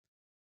time,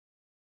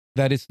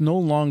 that it's no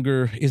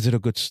longer, is it a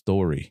good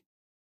story?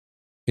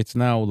 It's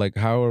now like,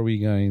 how are we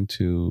going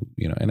to,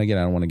 and again,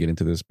 I don't want to get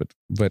into this, but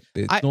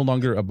it's no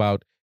longer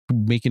about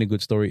making a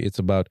good story. It's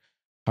about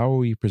how are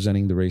we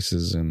presenting the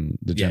races and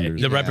the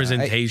genders. The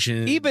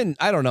representation.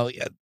 I don't know.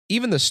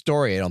 Even the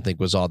story, I don't think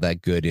was all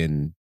that good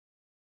in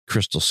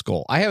Crystal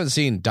Skull. I haven't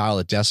seen Dial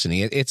of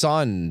Destiny. It's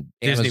on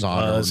Disney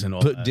Amazon Plus and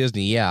all that.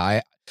 Disney.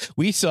 Yeah,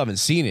 we still haven't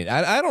seen it.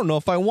 I don't know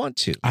if I want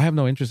to. I have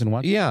no interest in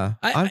watching. Yeah,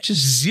 I'm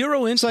just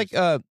zero interest. It's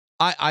like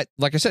I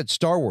like I said,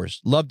 Star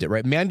Wars, loved it.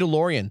 Right,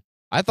 Mandalorian.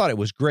 I thought it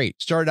was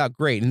great. Started out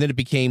great, and then it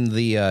became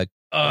the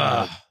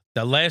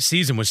last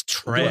season was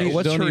trash.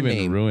 What's Don't her even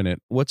name? ruin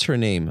it. What's her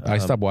name? I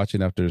stopped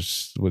watching after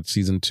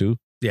season 2.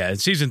 Yeah,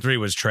 season 3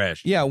 was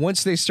trash. Yeah,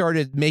 once they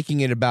started making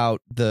it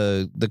about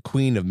the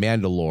Queen of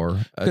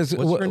Mandalore. What's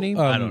her name?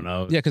 I don't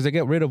know. Yeah, because they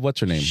get rid of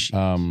what's her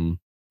name.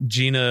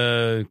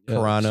 Gina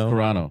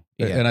Carano.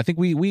 Yeah. And I think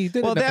we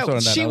did an episode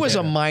on that. She was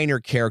a minor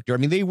character. I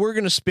mean, they were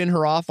going to spin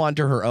her off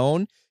onto her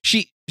own.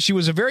 She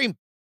was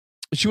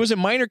a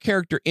minor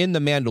character in The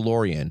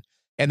Mandalorian,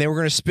 and they were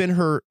going to spin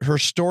her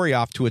story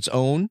off to its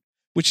own,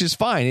 which is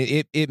fine.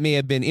 It may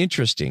have been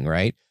interesting,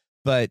 right?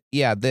 But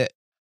yeah, the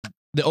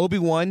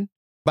Obi-Wan,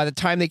 by the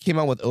time they came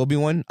out with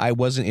Obi-Wan, I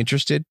wasn't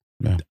interested.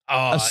 Yeah.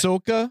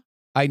 Ahsoka,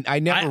 I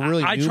never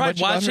really knew much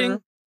about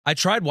her. I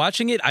tried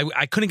watching it.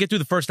 I couldn't get through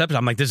the first episode.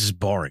 I'm like, this is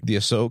boring. The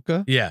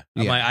Ahsoka? Yeah.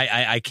 I'm like,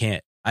 I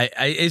can't.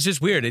 It's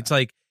just weird. It's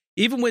like,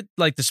 even with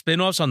like the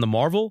spinoffs on the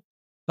Marvel,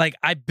 like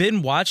I've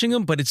been watching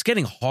them, but it's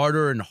getting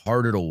harder and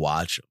harder to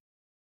watch them.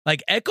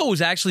 Like Echo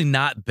was actually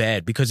not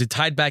bad because it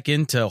tied back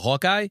into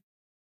Hawkeye,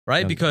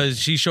 right? Because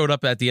she showed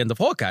up at the end of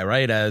Hawkeye,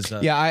 right? As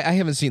I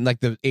haven't seen like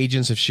the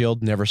Agents of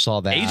S.H.I.E.L.D. Never saw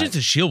that. Agents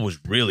of S.H.I.E.L.D. was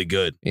really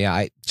good.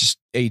 Yeah, was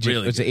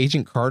it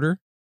Agent Carter?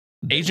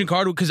 Agent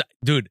Carter, because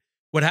dude,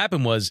 what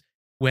happened was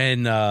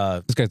when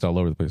this guy's all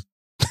over the place.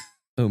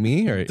 Oh,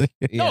 me? Or,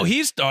 yeah. No,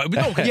 he's talking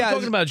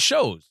about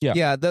shows.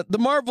 Yeah. The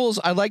Marvels,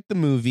 I like the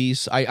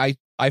movies.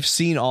 I've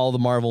seen all the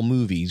Marvel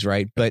movies,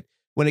 right? But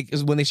when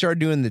they started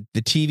doing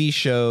the TV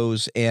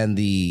shows and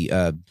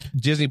the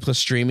Disney Plus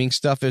streaming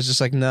stuff, it's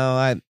just like,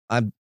 no,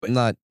 I'm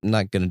not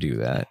gonna do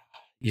that.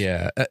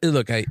 Yeah,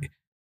 look,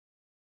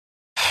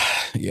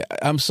 Yeah,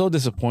 I'm so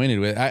disappointed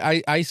with.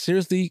 I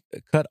seriously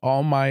cut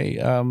all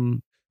my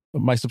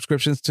my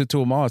subscriptions to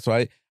them all, so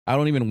I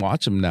don't even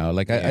watch them now.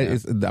 Like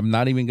I'm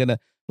not even gonna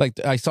like.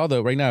 I saw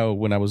right now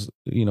when I was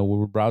we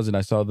were browsing,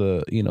 I saw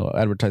the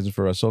advertising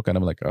for Ahsoka, and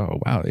I'm like, oh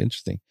wow,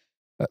 interesting.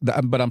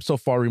 But I'm so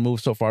far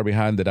removed, so far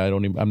behind that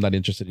I'm not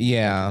interested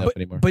in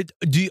anymore. But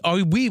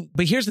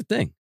here's the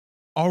thing.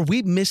 Are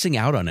we missing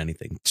out on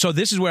anything? So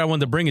this is where I wanted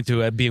to bring it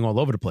to being all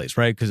over the place,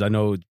 right? Because I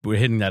know we're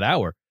hitting that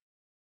hour,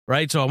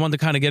 right? So I wanted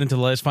to kind of get into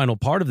the last final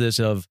part of this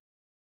of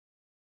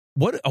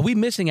what are we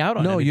missing out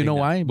on? No, you know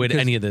why? With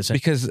any of this?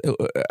 Because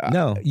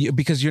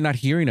because you're not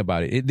hearing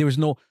about it. There's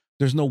no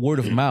word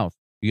of mouth.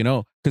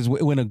 Because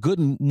when a good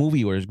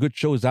movie or a good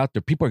show is out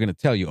there, people are going to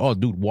tell you, "Oh,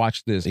 dude,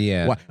 watch this."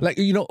 Yeah,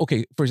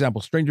 okay. For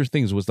example, Stranger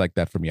Things was like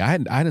that for me. I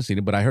hadn't seen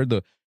it, but I heard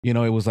it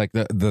was like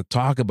the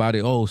talk about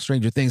it. Oh,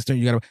 Stranger Things,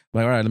 you gotta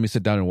like, all right, let me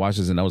sit down and watch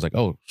this. And I was like,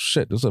 oh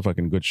shit, this is a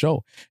fucking good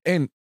show.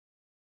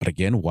 But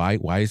again, why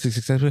is it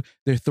successful?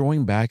 They're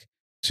throwing back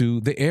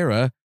to the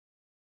era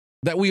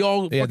that we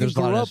all fucking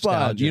grew up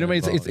on. You know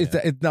what I mean?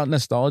 It's not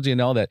nostalgia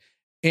and all that,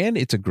 and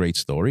it's a great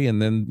story.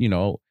 And then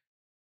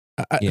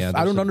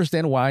I don't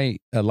understand why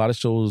a lot of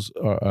shows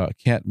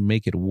can't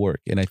make it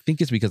work. And I think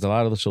it's because a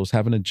lot of the shows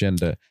have an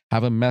agenda,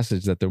 have a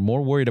message that they're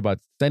more worried about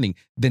sending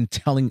than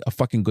telling a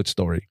fucking good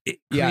story.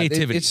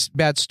 Creativity. It's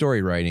bad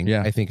story writing.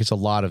 Yeah. I think it's a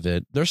lot of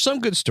it. There's some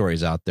good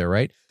stories out there,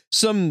 right?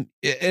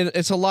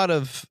 It's a lot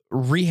of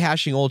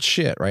rehashing old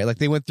shit, right? Like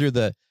they went through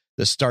the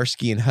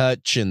Starsky and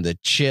Hutch and the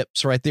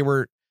Chips, right? They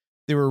were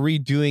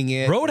redoing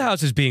it.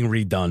 Roadhouse is being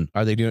redone.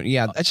 Are they doing?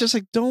 Yeah. It's just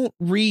like, don't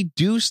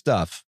redo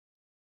stuff.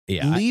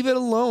 Yeah, leave it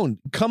alone.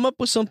 Come up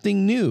with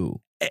something new.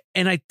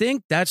 And I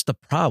think that's the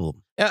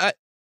problem.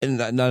 And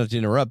not to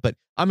interrupt, but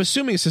I'm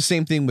assuming it's the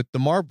same thing with the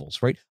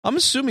Marvels, right? I'm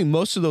assuming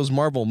most of those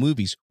Marvel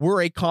movies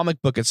were a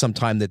comic book at some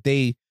time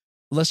that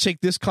let's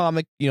take this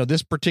comic,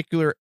 this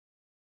particular,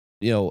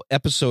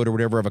 episode or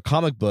whatever of a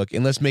comic book,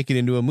 and let's make it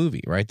into a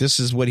movie, right? This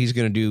is what he's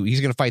going to do.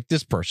 He's going to fight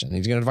this person.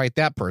 He's going to fight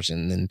that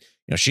person. And,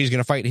 she's going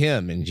to fight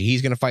him and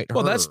he's going to fight her.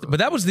 Well,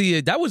 that was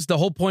the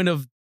whole point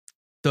of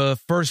the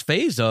first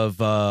phase of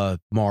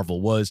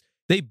Marvel was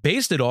they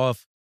based it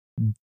off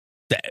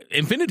the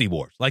Infinity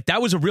Wars. Like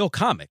that was a real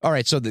comic. All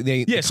right, so the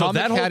comic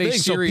that whole had a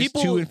series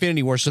to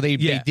Infinity Wars, so they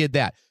did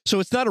that. So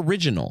it's not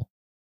original,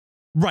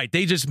 right?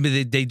 They just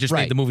made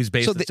the movies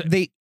based. So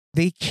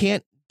they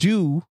can't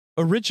do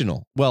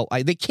original. Well,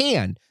 they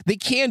can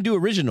do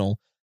original.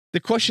 The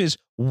question is,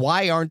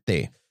 why aren't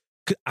they?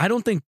 I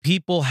don't think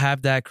people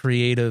have that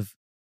creative.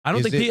 I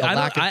think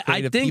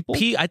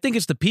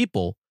it's the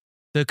people.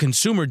 The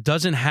consumer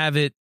doesn't have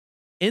it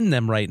in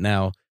them right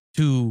now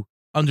to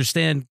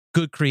understand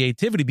good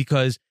creativity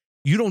because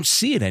you don't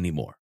see it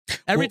anymore.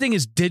 Everything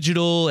is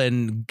digital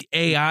and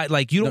AI.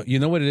 Like you don't. You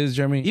know what it is,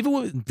 Jeremy?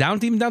 Even down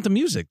to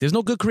music, there's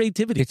no good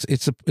creativity. It's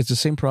the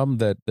same problem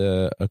that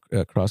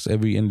across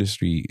every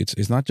industry.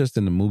 It's not just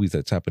in the movies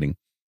that's happening.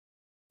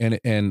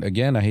 And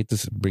again, I hate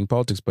to bring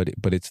politics,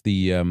 but it's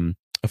the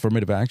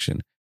affirmative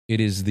action. It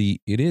is,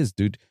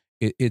 dude.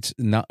 It's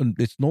not.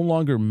 It's no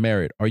longer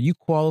merit. Are you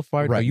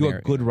qualified? Are you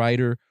a good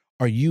writer?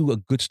 Are you a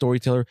good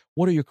storyteller?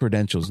 What are your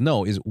credentials?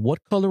 No, is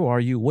what color are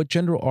you? What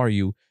gender are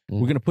you?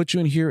 We're gonna put you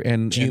in here,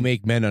 and do you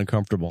make men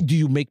uncomfortable? Do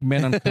you make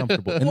men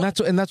uncomfortable?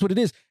 and that's what it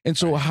is. And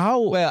so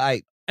how? Well,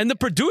 and the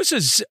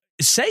producers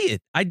say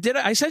it.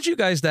 I sent you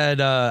guys that.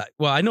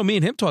 Well, I know me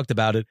and him talked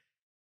about it,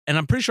 and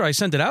I'm pretty sure I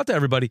sent it out to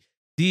everybody.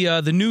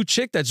 The new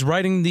chick that's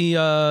writing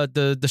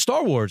the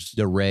Star Wars,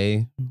 the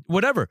Rey,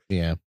 whatever.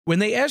 Yeah. When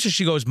they asked her,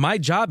 she goes, "My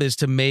job is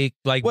to make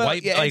white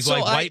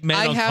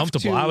men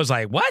uncomfortable." I was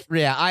like, "What?"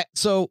 Yeah.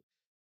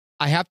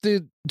 I have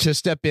to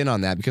step in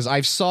on that because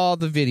I saw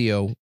the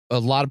video. A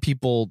lot of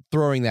people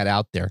throwing that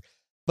out there,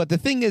 but the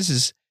thing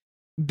is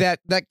that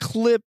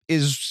clip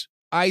is,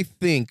 I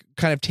think,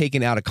 kind of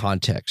taken out of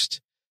context.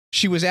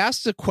 She was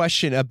asked a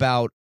question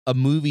about a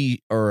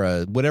movie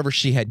or whatever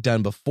she had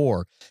done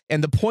before,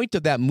 and the point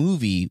of that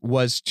movie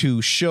was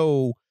to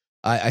show,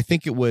 I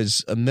think it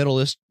was a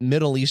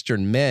Middle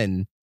Eastern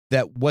men,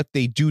 that what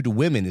they do to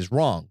women is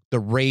wrong. The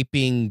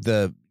raping,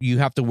 you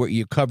have to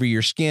you cover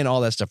your skin,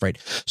 all that stuff, right?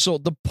 So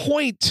the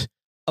point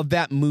of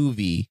that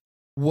movie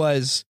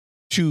was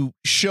to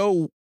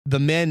show the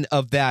men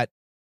of that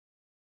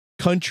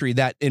country,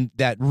 that in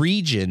that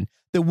region,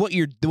 that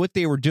what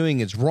they were doing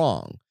is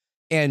wrong,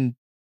 and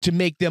to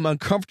make them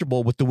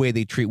uncomfortable with the way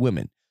they treat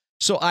women.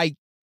 So I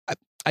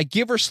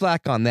give her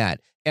slack on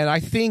that, and I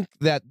think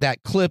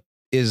that clip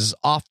is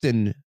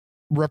often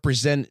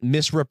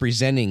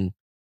misrepresenting,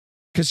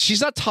 because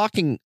she's not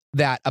talking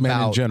that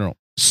about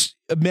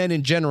men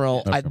in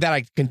general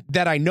okay.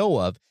 that I know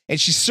of,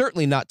 and she's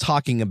certainly not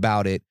talking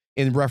about it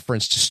in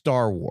reference to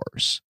Star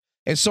Wars.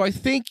 And so I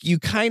think you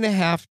kind of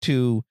have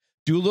to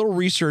do a little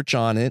research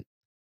on it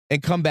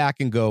and come back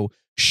and go,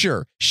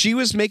 sure, she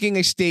was making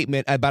a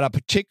statement about a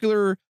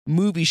particular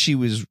movie she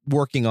was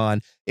working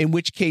on, in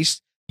which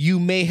case you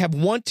may have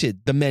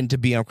wanted the men to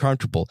be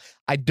uncomfortable.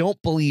 I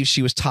don't believe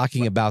she was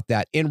talking about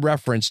that in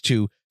reference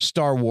to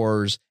Star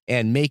Wars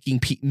and making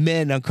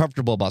men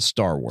uncomfortable about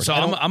Star Wars. So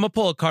I'm gonna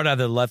pull a card out of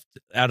the left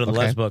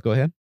book. Go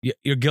ahead.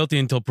 You're guilty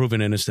until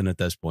proven innocent at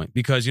this point,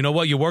 because you know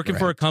what? You're working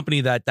for a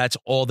company that's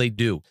all they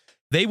do.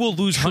 They will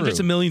lose hundreds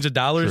of millions of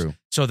dollars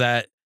so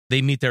that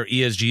they meet their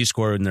ESG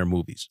score in their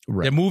movies.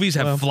 Right. Their movies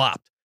have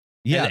flopped.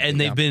 Yeah, and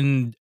they've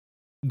been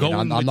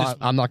going.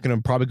 I'm not going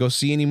to probably go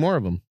see any more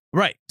of them.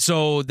 Right.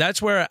 So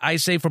that's where I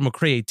say, from a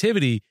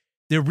creativity,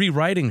 they're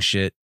rewriting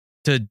shit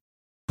to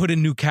put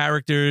in new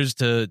characters,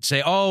 to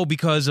say, oh,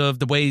 because of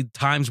the way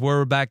times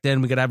were back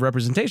then, we could have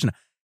representation.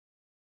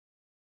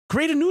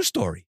 Create a new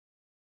story.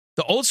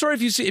 The old story,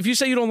 if you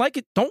say you don't like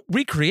it, don't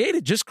recreate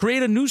it. Just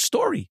create a new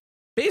story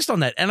based on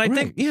that. And I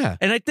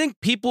think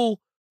people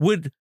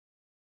would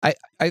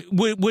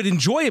would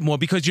enjoy it more,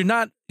 because you're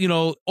not,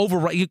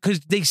 overwrite, because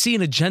they see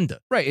an agenda.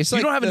 Right. It's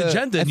you don't have an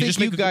agenda. I think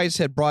you guys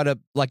had brought up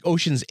like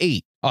Ocean's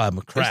 8. Oh, I'm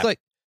a crap.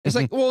 It's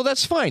like, well,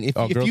 that's fine.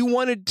 If you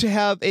wanted to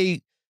have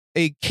a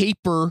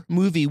caper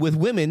movie with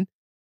women,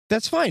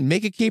 that's fine.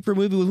 Make a caper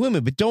movie with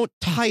women, but don't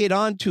tie it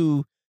on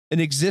to an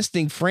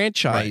existing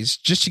franchise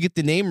just to get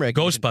the name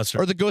recognition. Ghostbusters.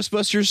 Or the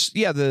Ghostbusters.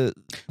 Yeah, the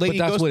Lady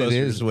Ghostbusters. What it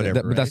is.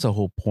 Whatever. But that's the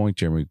whole point,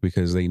 Jeremy,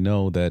 because they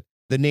know that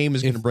the name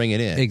is going to bring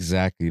it in.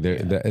 Exactly.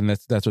 And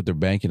that's what they're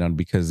banking on,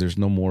 because there's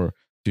no more,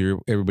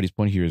 everybody's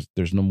point here is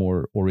there's no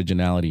more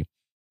originality.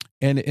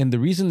 And the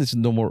reason there's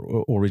no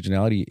more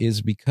originality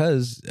is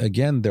because,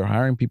 again, they're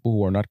hiring people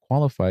who are not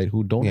qualified,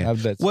 who don't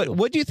have that skill.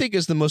 What do you think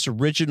is the most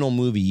original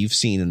movie you've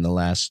seen in the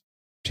last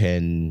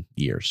 10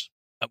 years?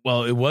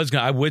 Well,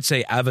 I would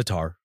say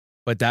Avatar,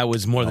 but that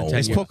was more than 10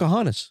 years. It's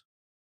Pocahontas.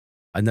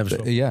 I never saw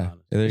Pocahontas.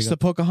 It's the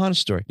Pocahontas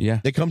story. Yeah.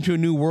 They come to a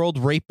new world,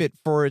 rape it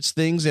for its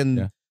things,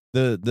 and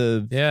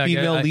the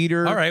female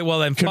leader. All right, well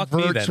then fuck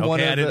me then.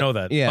 Okay, I didn't know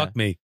that. Yeah. Fuck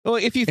me. Well,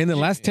 in the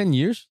last 10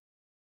 years?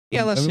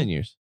 Yeah, last 10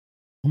 years.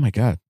 Oh my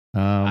God.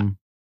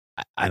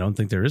 I don't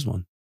think there is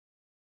one.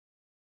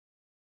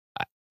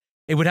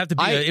 It would have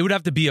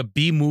to be a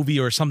B movie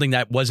or something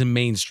that wasn't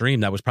mainstream,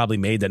 that was probably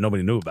made that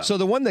nobody knew about. So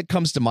the one that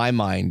comes to my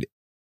mind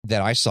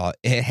that I saw,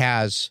 it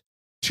has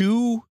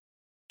 2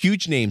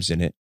 huge names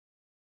in it,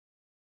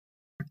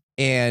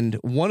 and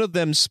one of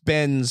them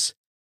spends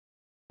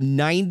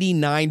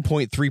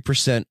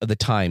 99.3% of the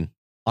time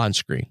on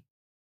screen.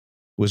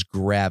 Was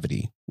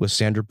Gravity with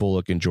Sandra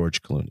Bullock and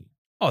George Clooney.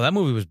 Oh, that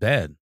movie was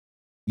bad.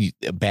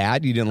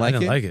 Bad? You didn't like it? I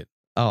didn't like it.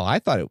 Oh, I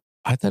thought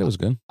it was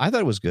good. I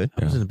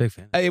wasn't a big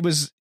fan. It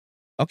was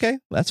okay.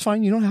 That's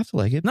fine. You don't have to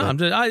like it. No, I'm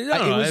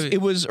just.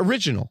 It was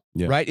original,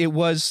 right? It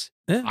was.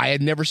 Yeah. I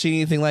had never seen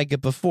anything like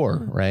it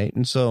before, right?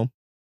 And so,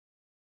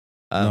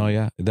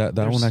 that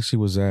one actually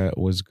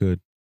was good.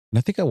 And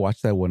I think I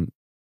watched that one.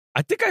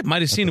 I think I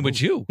might have seen it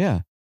with you.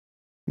 Yeah.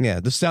 Yeah,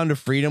 The Sound of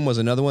Freedom was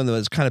another one that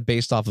was kind of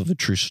based off of a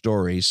true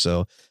story.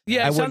 So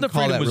yeah, I Sound of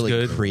call Freedom that was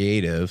really good.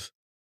 Creative.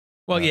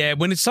 Well,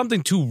 when it's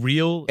something too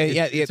real,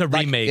 it's a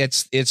remake.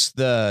 It's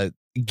the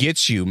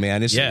gets you,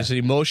 man. It's an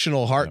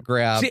emotional heart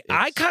grab. See,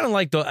 I kind of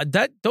like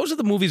those are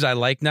the movies I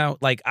like now.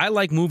 Like, I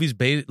like movies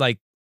based, like,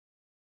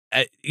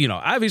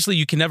 obviously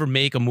you can never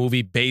make a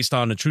movie based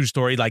on a true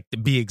story, like, to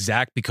be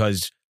exact,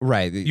 because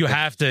you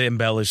have to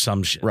embellish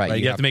some shit. Right,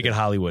 you have to make it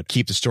Hollywood.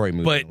 Keep the story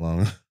moving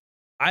along.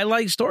 I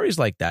like stories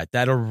like that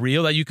are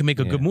real, that you can make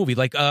a good movie.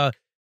 Like the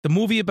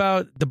movie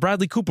about the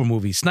Bradley Cooper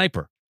movie,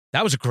 Sniper.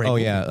 That was a great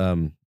movie. Yeah.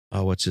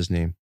 What's his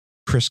name?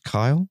 Chris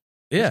Kyle?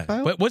 Yeah.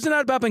 But wasn't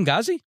that about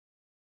Benghazi?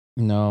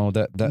 No,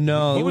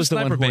 no. He was the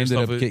one who ended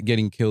up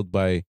getting killed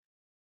by.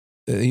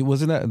 He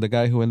wasn't that the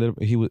guy who ended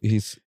up. He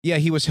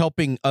was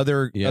helping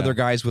other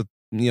guys with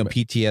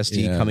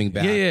PTSD coming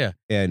back. Yeah.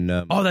 And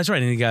that's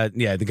right. And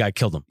the guy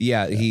killed him.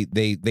 Yeah,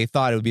 they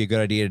thought it would be a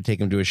good idea to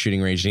take him to a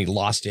shooting range, and he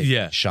lost it.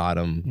 Yeah, shot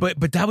him.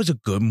 But that was a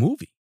good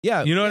movie.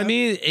 Yeah, you know what I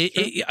mean.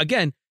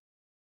 Again,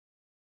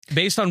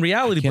 based on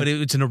reality, but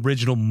it's an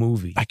original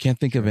movie. I can't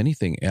think of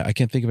anything. I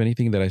can't think of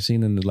anything that I've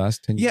seen in the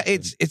last 10 years. Yeah,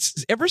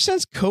 it's ever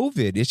since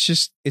COVID.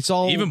 It's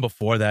all, even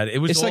before that. It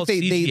was all like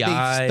they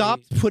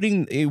stopped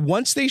putting,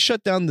 once they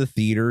shut down the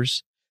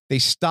theaters, they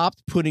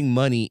stopped putting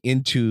money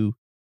into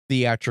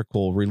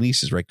theatrical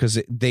releases, right?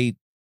 Because they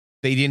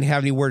didn't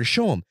have anywhere to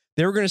show them.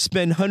 They were going to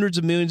spend hundreds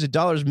of millions of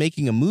dollars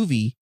making a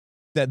movie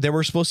that they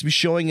were supposed to be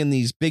showing in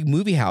these big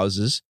movie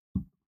houses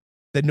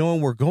that no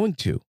one were going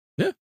to.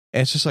 Yeah.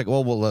 And it's just like,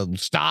 well,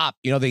 stop.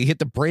 They hit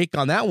the brake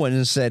on that one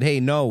and said, hey,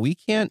 no, we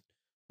can't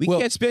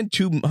spend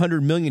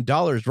 $200 million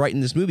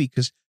writing this movie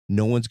because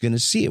no one's going to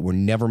see it. We'll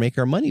never make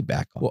our money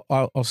back on.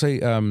 Well, I'll say,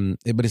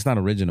 but it's not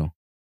original.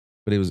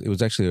 But it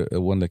was actually a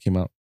one that came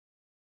out.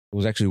 It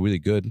was actually really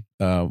good.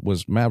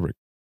 Was Maverick,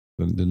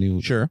 the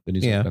new the new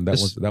yeah, and that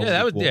was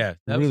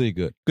really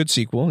good. Good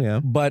sequel, yeah.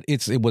 But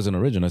it wasn't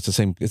original. It's the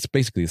same. It's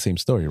basically the same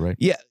story, right?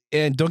 Yeah,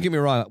 and don't get me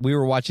wrong. We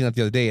were watching that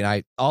the other day,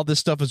 and all this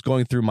stuff was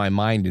going through my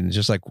mind, and it's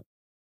just like,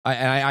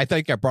 I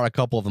think I brought a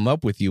couple of them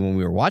up with you when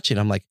we were watching.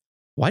 I'm like,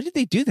 why did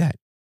they do that?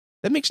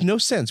 That makes no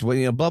sense.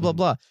 Well, blah blah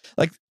blah.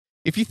 Like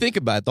if you think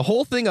about it, the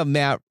whole thing of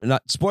not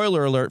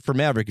spoiler alert for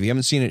Maverick, if you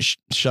haven't seen it,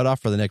 shut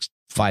off for the next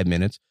 5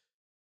 minutes.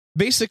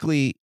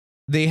 Basically,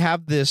 they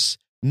have this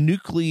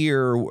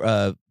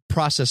nuclear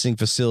processing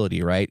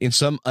facility, right, in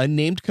some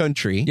unnamed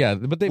country. Yeah,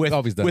 but they've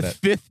always done that. With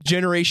fifth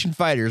generation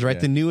fighters, right?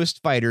 Yeah. The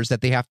newest fighters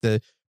that they have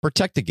to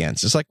protect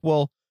against. It's like,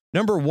 well,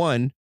 number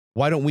one,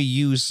 why don't we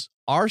use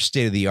our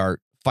state of the art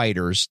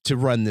fighters to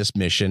run this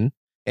mission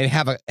and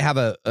have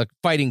a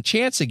fighting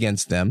chance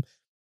against them?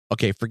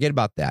 Okay, forget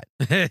about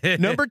that.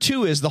 Number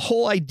two is the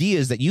whole idea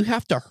is that you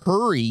have to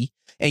hurry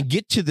and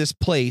get to this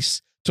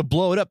place to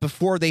blow it up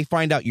before they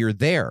find out you're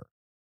there.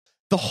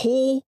 The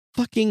whole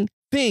fucking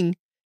thing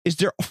is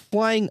they're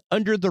flying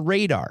under the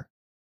radar,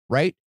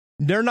 right?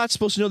 They're not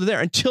supposed to know they're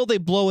there until they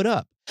blow it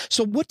up.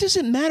 So what does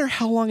it matter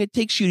how long it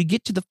takes you to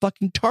get to the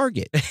fucking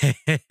target?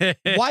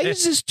 Why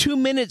is this 2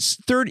 minutes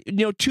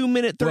 30? 2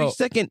 minute 30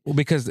 second? Well,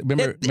 because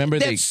remember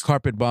they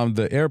carpet bombed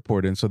the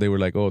airport, and so they were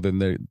like, oh, then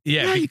they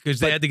because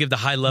they had to give the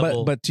high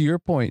level. But to your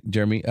point,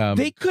 Jeremy,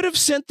 they could have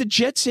sent the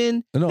jets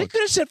in. No. They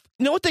could have sent.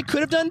 You know what they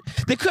could have done?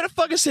 They could have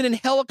fucking sent in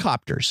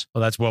helicopters.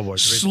 Well, that's World War III.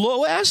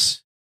 Slow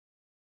ass,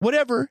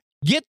 whatever.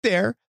 Get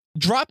there,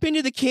 drop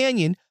into the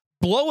canyon,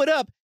 blow it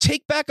up.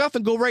 Take back off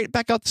and go right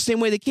back out the same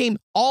way they came,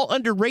 all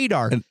under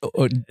radar. And,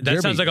 that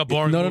Jeremy, sounds like a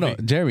boring movie. No,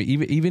 Jeremy,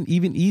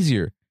 even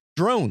easier.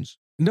 Drones.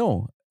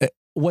 No,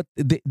 what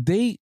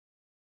they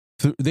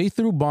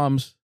threw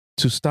bombs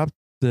to stop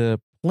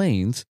the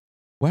planes.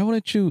 Why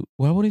wouldn't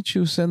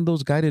you send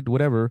those guided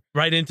whatever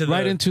right into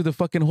the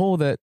fucking hole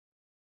that?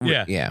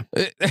 Yeah.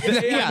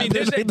 I mean,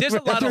 there's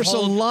a lot of holes. There's a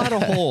lot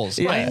of holes.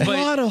 Right. A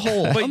lot of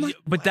holes.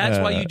 But that's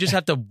why you just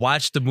have to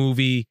watch the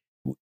movie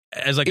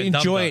as like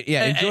enjoy it.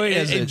 Yeah, enjoy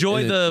it.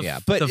 Enjoy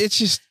the. But it's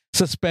just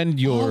suspend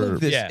your.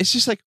 Yeah. It's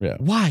just like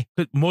why?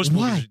 But most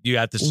movies you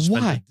have to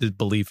suspend the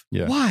belief.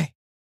 Yeah. Why?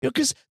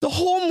 Because the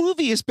whole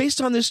movie is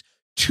based on this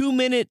 2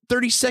 minute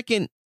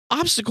 30-second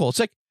obstacle. It's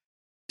like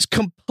it's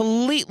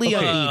completely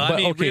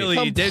unneeded.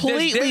 Really,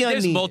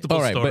 there's multiple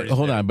All right, stories. but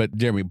hold on, but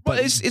Jeremy, but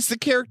it's the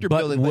character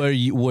building. Were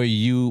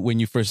you when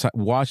you first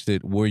watched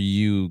it? Were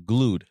you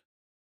glued?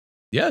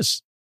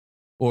 Yes.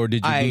 Or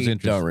did you lose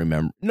interest? I don't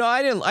remember. No,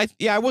 I didn't.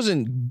 I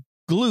wasn't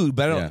glued,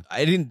 but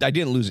I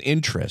didn't lose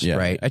interest. Yeah.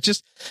 Right. I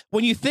just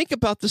when you think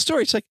about the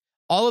story, it's like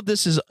all of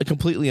this is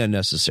completely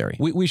unnecessary.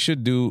 We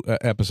should do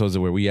episodes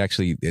where we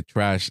actually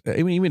trash.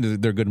 I mean, even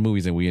they're good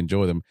movies and we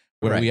enjoy them.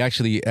 Where we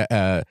actually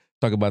talk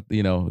about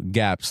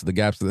gaps, the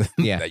gaps. That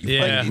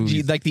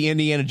like the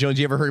Indiana Jones.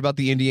 You ever heard about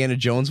the Indiana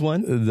Jones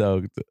one?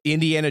 No.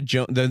 Indiana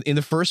Jones. In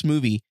the first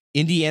movie,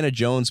 Indiana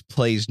Jones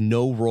plays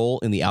no role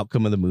in the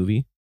outcome of the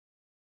movie.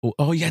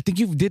 Oh yeah, I think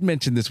you did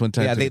mention this one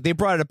time. Yeah, they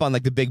brought it up on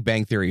like the Big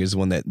Bang Theory is the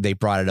one that they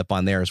brought it up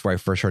on there. Is where I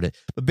first heard it.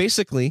 But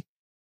basically,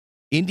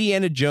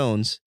 Indiana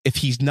Jones, if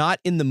he's not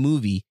in the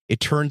movie, it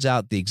turns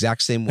out the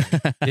exact same way.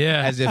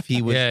 As if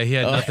he was. Yeah, he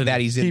had nothing. That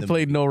he's in. He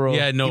played no role.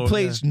 Yeah, no. He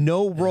plays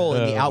no role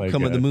in the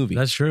outcome of the movie.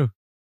 That's true.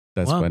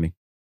 That's funny.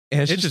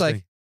 And it's just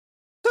like.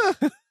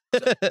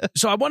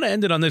 So I want to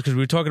end it on this because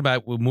we were talking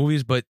about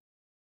movies, but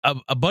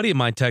a buddy of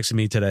mine texted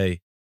me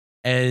today.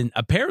 And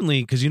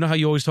apparently, because you know how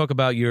you always talk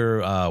about your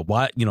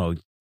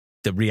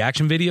the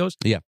reaction videos?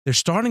 Yeah. They're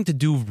starting to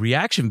do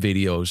reaction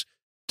videos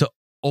to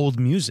old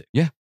music.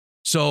 Yeah.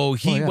 So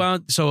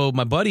so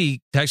my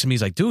buddy texted me,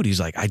 he's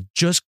like, I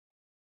just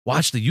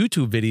watched the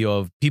YouTube video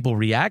of people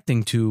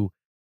reacting to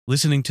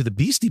listening to the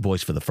Beastie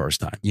Boys for the first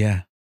time.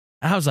 Yeah.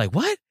 And I was like,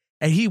 what?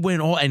 And he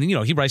went all, and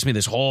he writes me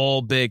this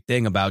whole big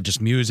thing about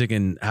just music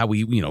and how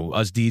we,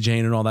 us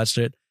DJing and all that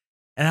shit.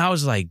 And I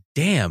was like,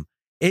 damn.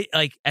 It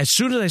as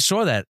soon as I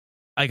saw that,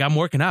 I'm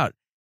working out,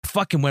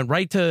 fucking went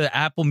right to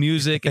Apple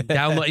Music and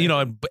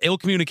download, Ill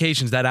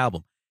Communications, that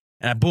album.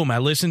 And I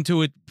listened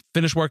to it,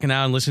 finished working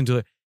out and listened to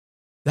it.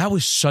 That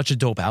was such a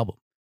dope album.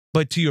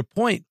 But to your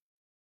point,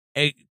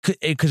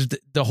 because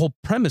the whole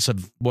premise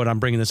of what I'm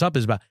bringing this up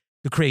is about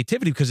the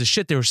creativity, because the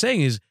shit they were saying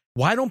is,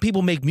 why don't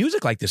people make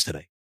music like this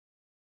today?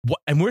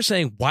 And we're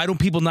saying, why don't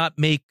people not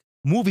make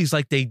movies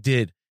like they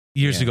did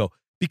years ago?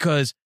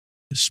 Because,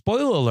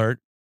 spoiler alert,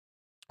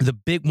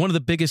 one of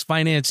the biggest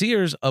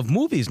financiers of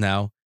movies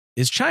now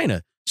is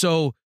China.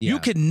 So you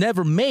could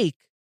never make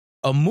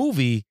a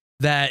movie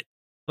that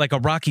like a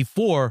Rocky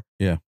IV,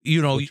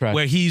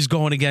 where he's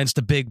going against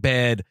a big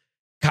bad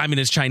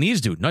communist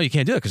Chinese dude. No, you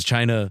can't do it because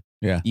China.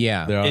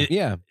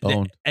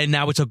 Owned. And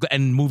now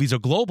and movies are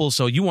global,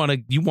 so you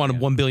want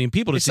 1 billion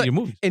people to see your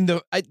movies. And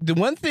the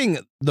one thing,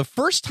 the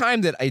first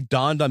time that it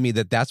dawned on me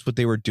that that's what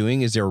they were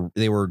doing is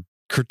they were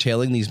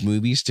curtailing these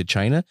movies to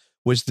China.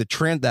 Was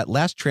that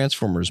last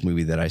Transformers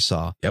movie that I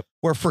saw? Yep.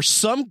 Where for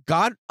some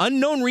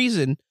unknown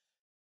reason,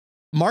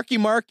 Marky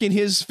Mark and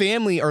his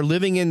family are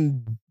living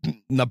in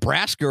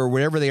Nebraska or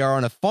wherever they are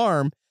on a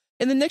farm,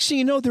 and the next thing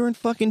you know, they're in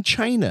fucking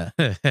China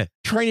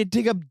trying to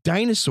dig up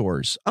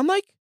dinosaurs. I'm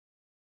like,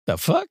 the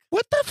fuck?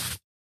 What the?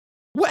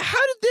 What?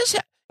 How did this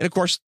happen? And of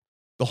course,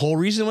 the whole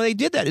reason why they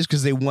did that is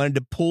because they wanted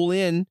to pull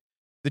in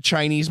the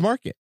Chinese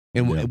market.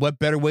 And what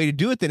better way to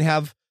do it than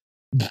have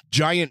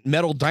giant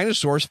metal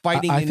dinosaurs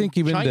fighting? I think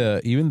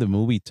even the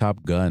movie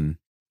Top Gun,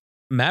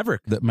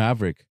 Maverick.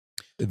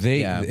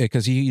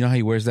 because you know how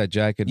he wears that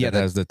jacket that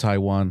has the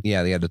Taiwan.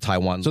 Yeah, they had the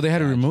Taiwan. So they had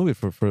to remove it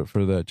for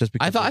the just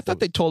because. I thought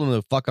they told him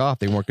to fuck off.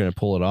 They weren't going to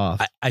pull it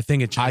off. I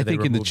think in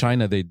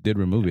China they did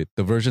remove it.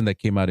 The version that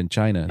came out in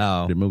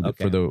China removed it.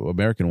 For the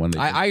American one.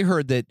 I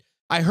heard that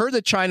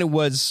China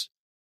was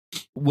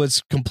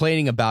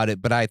complaining about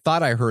it, but I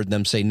thought I heard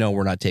them say no,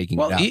 we're not taking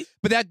it out.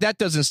 But that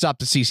doesn't stop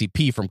the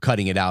CCP from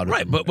cutting it out.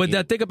 Right, but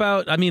that think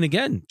about, I mean,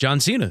 again, John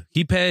Cena,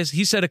 he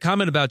said a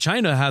comment about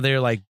China, how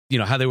they're like, you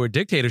know, how they were a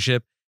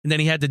dictatorship, and then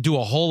he had to do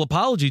a whole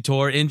apology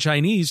tour in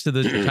Chinese to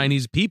the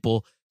Chinese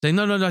people, saying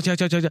no,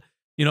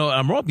 you know,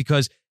 I'm wrong,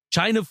 because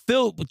China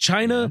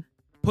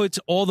puts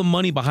all the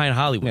money behind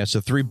Hollywood. Yeah, it's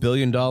a $3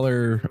 billion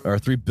or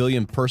 3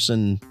 billion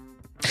person.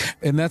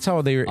 And that's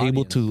how they were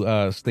able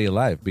to stay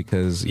alive,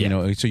 because you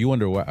know. So you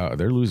wonder why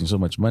they're losing so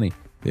much money.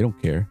 They don't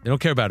care. They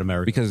don't care about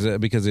America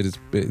because it's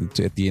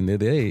at the end of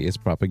the day, it's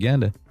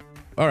propaganda.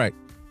 All right,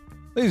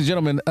 ladies and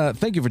gentlemen,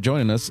 thank you for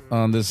joining us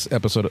on this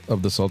episode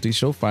of the Saulty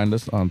Show. Find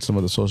us on some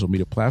of the social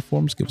media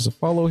platforms. Give us a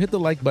follow, hit the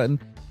like button,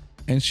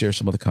 and share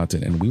some of the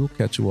content. And we will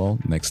catch you all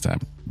next time.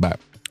 Bye.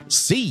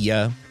 See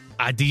ya.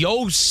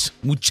 Adios,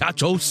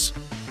 muchachos.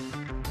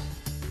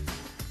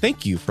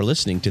 Thank you for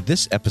listening to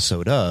this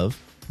episode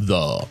of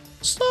The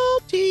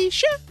Saulty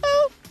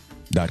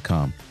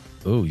Show.com.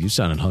 Oh, you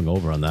sounded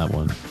hungover on that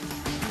one.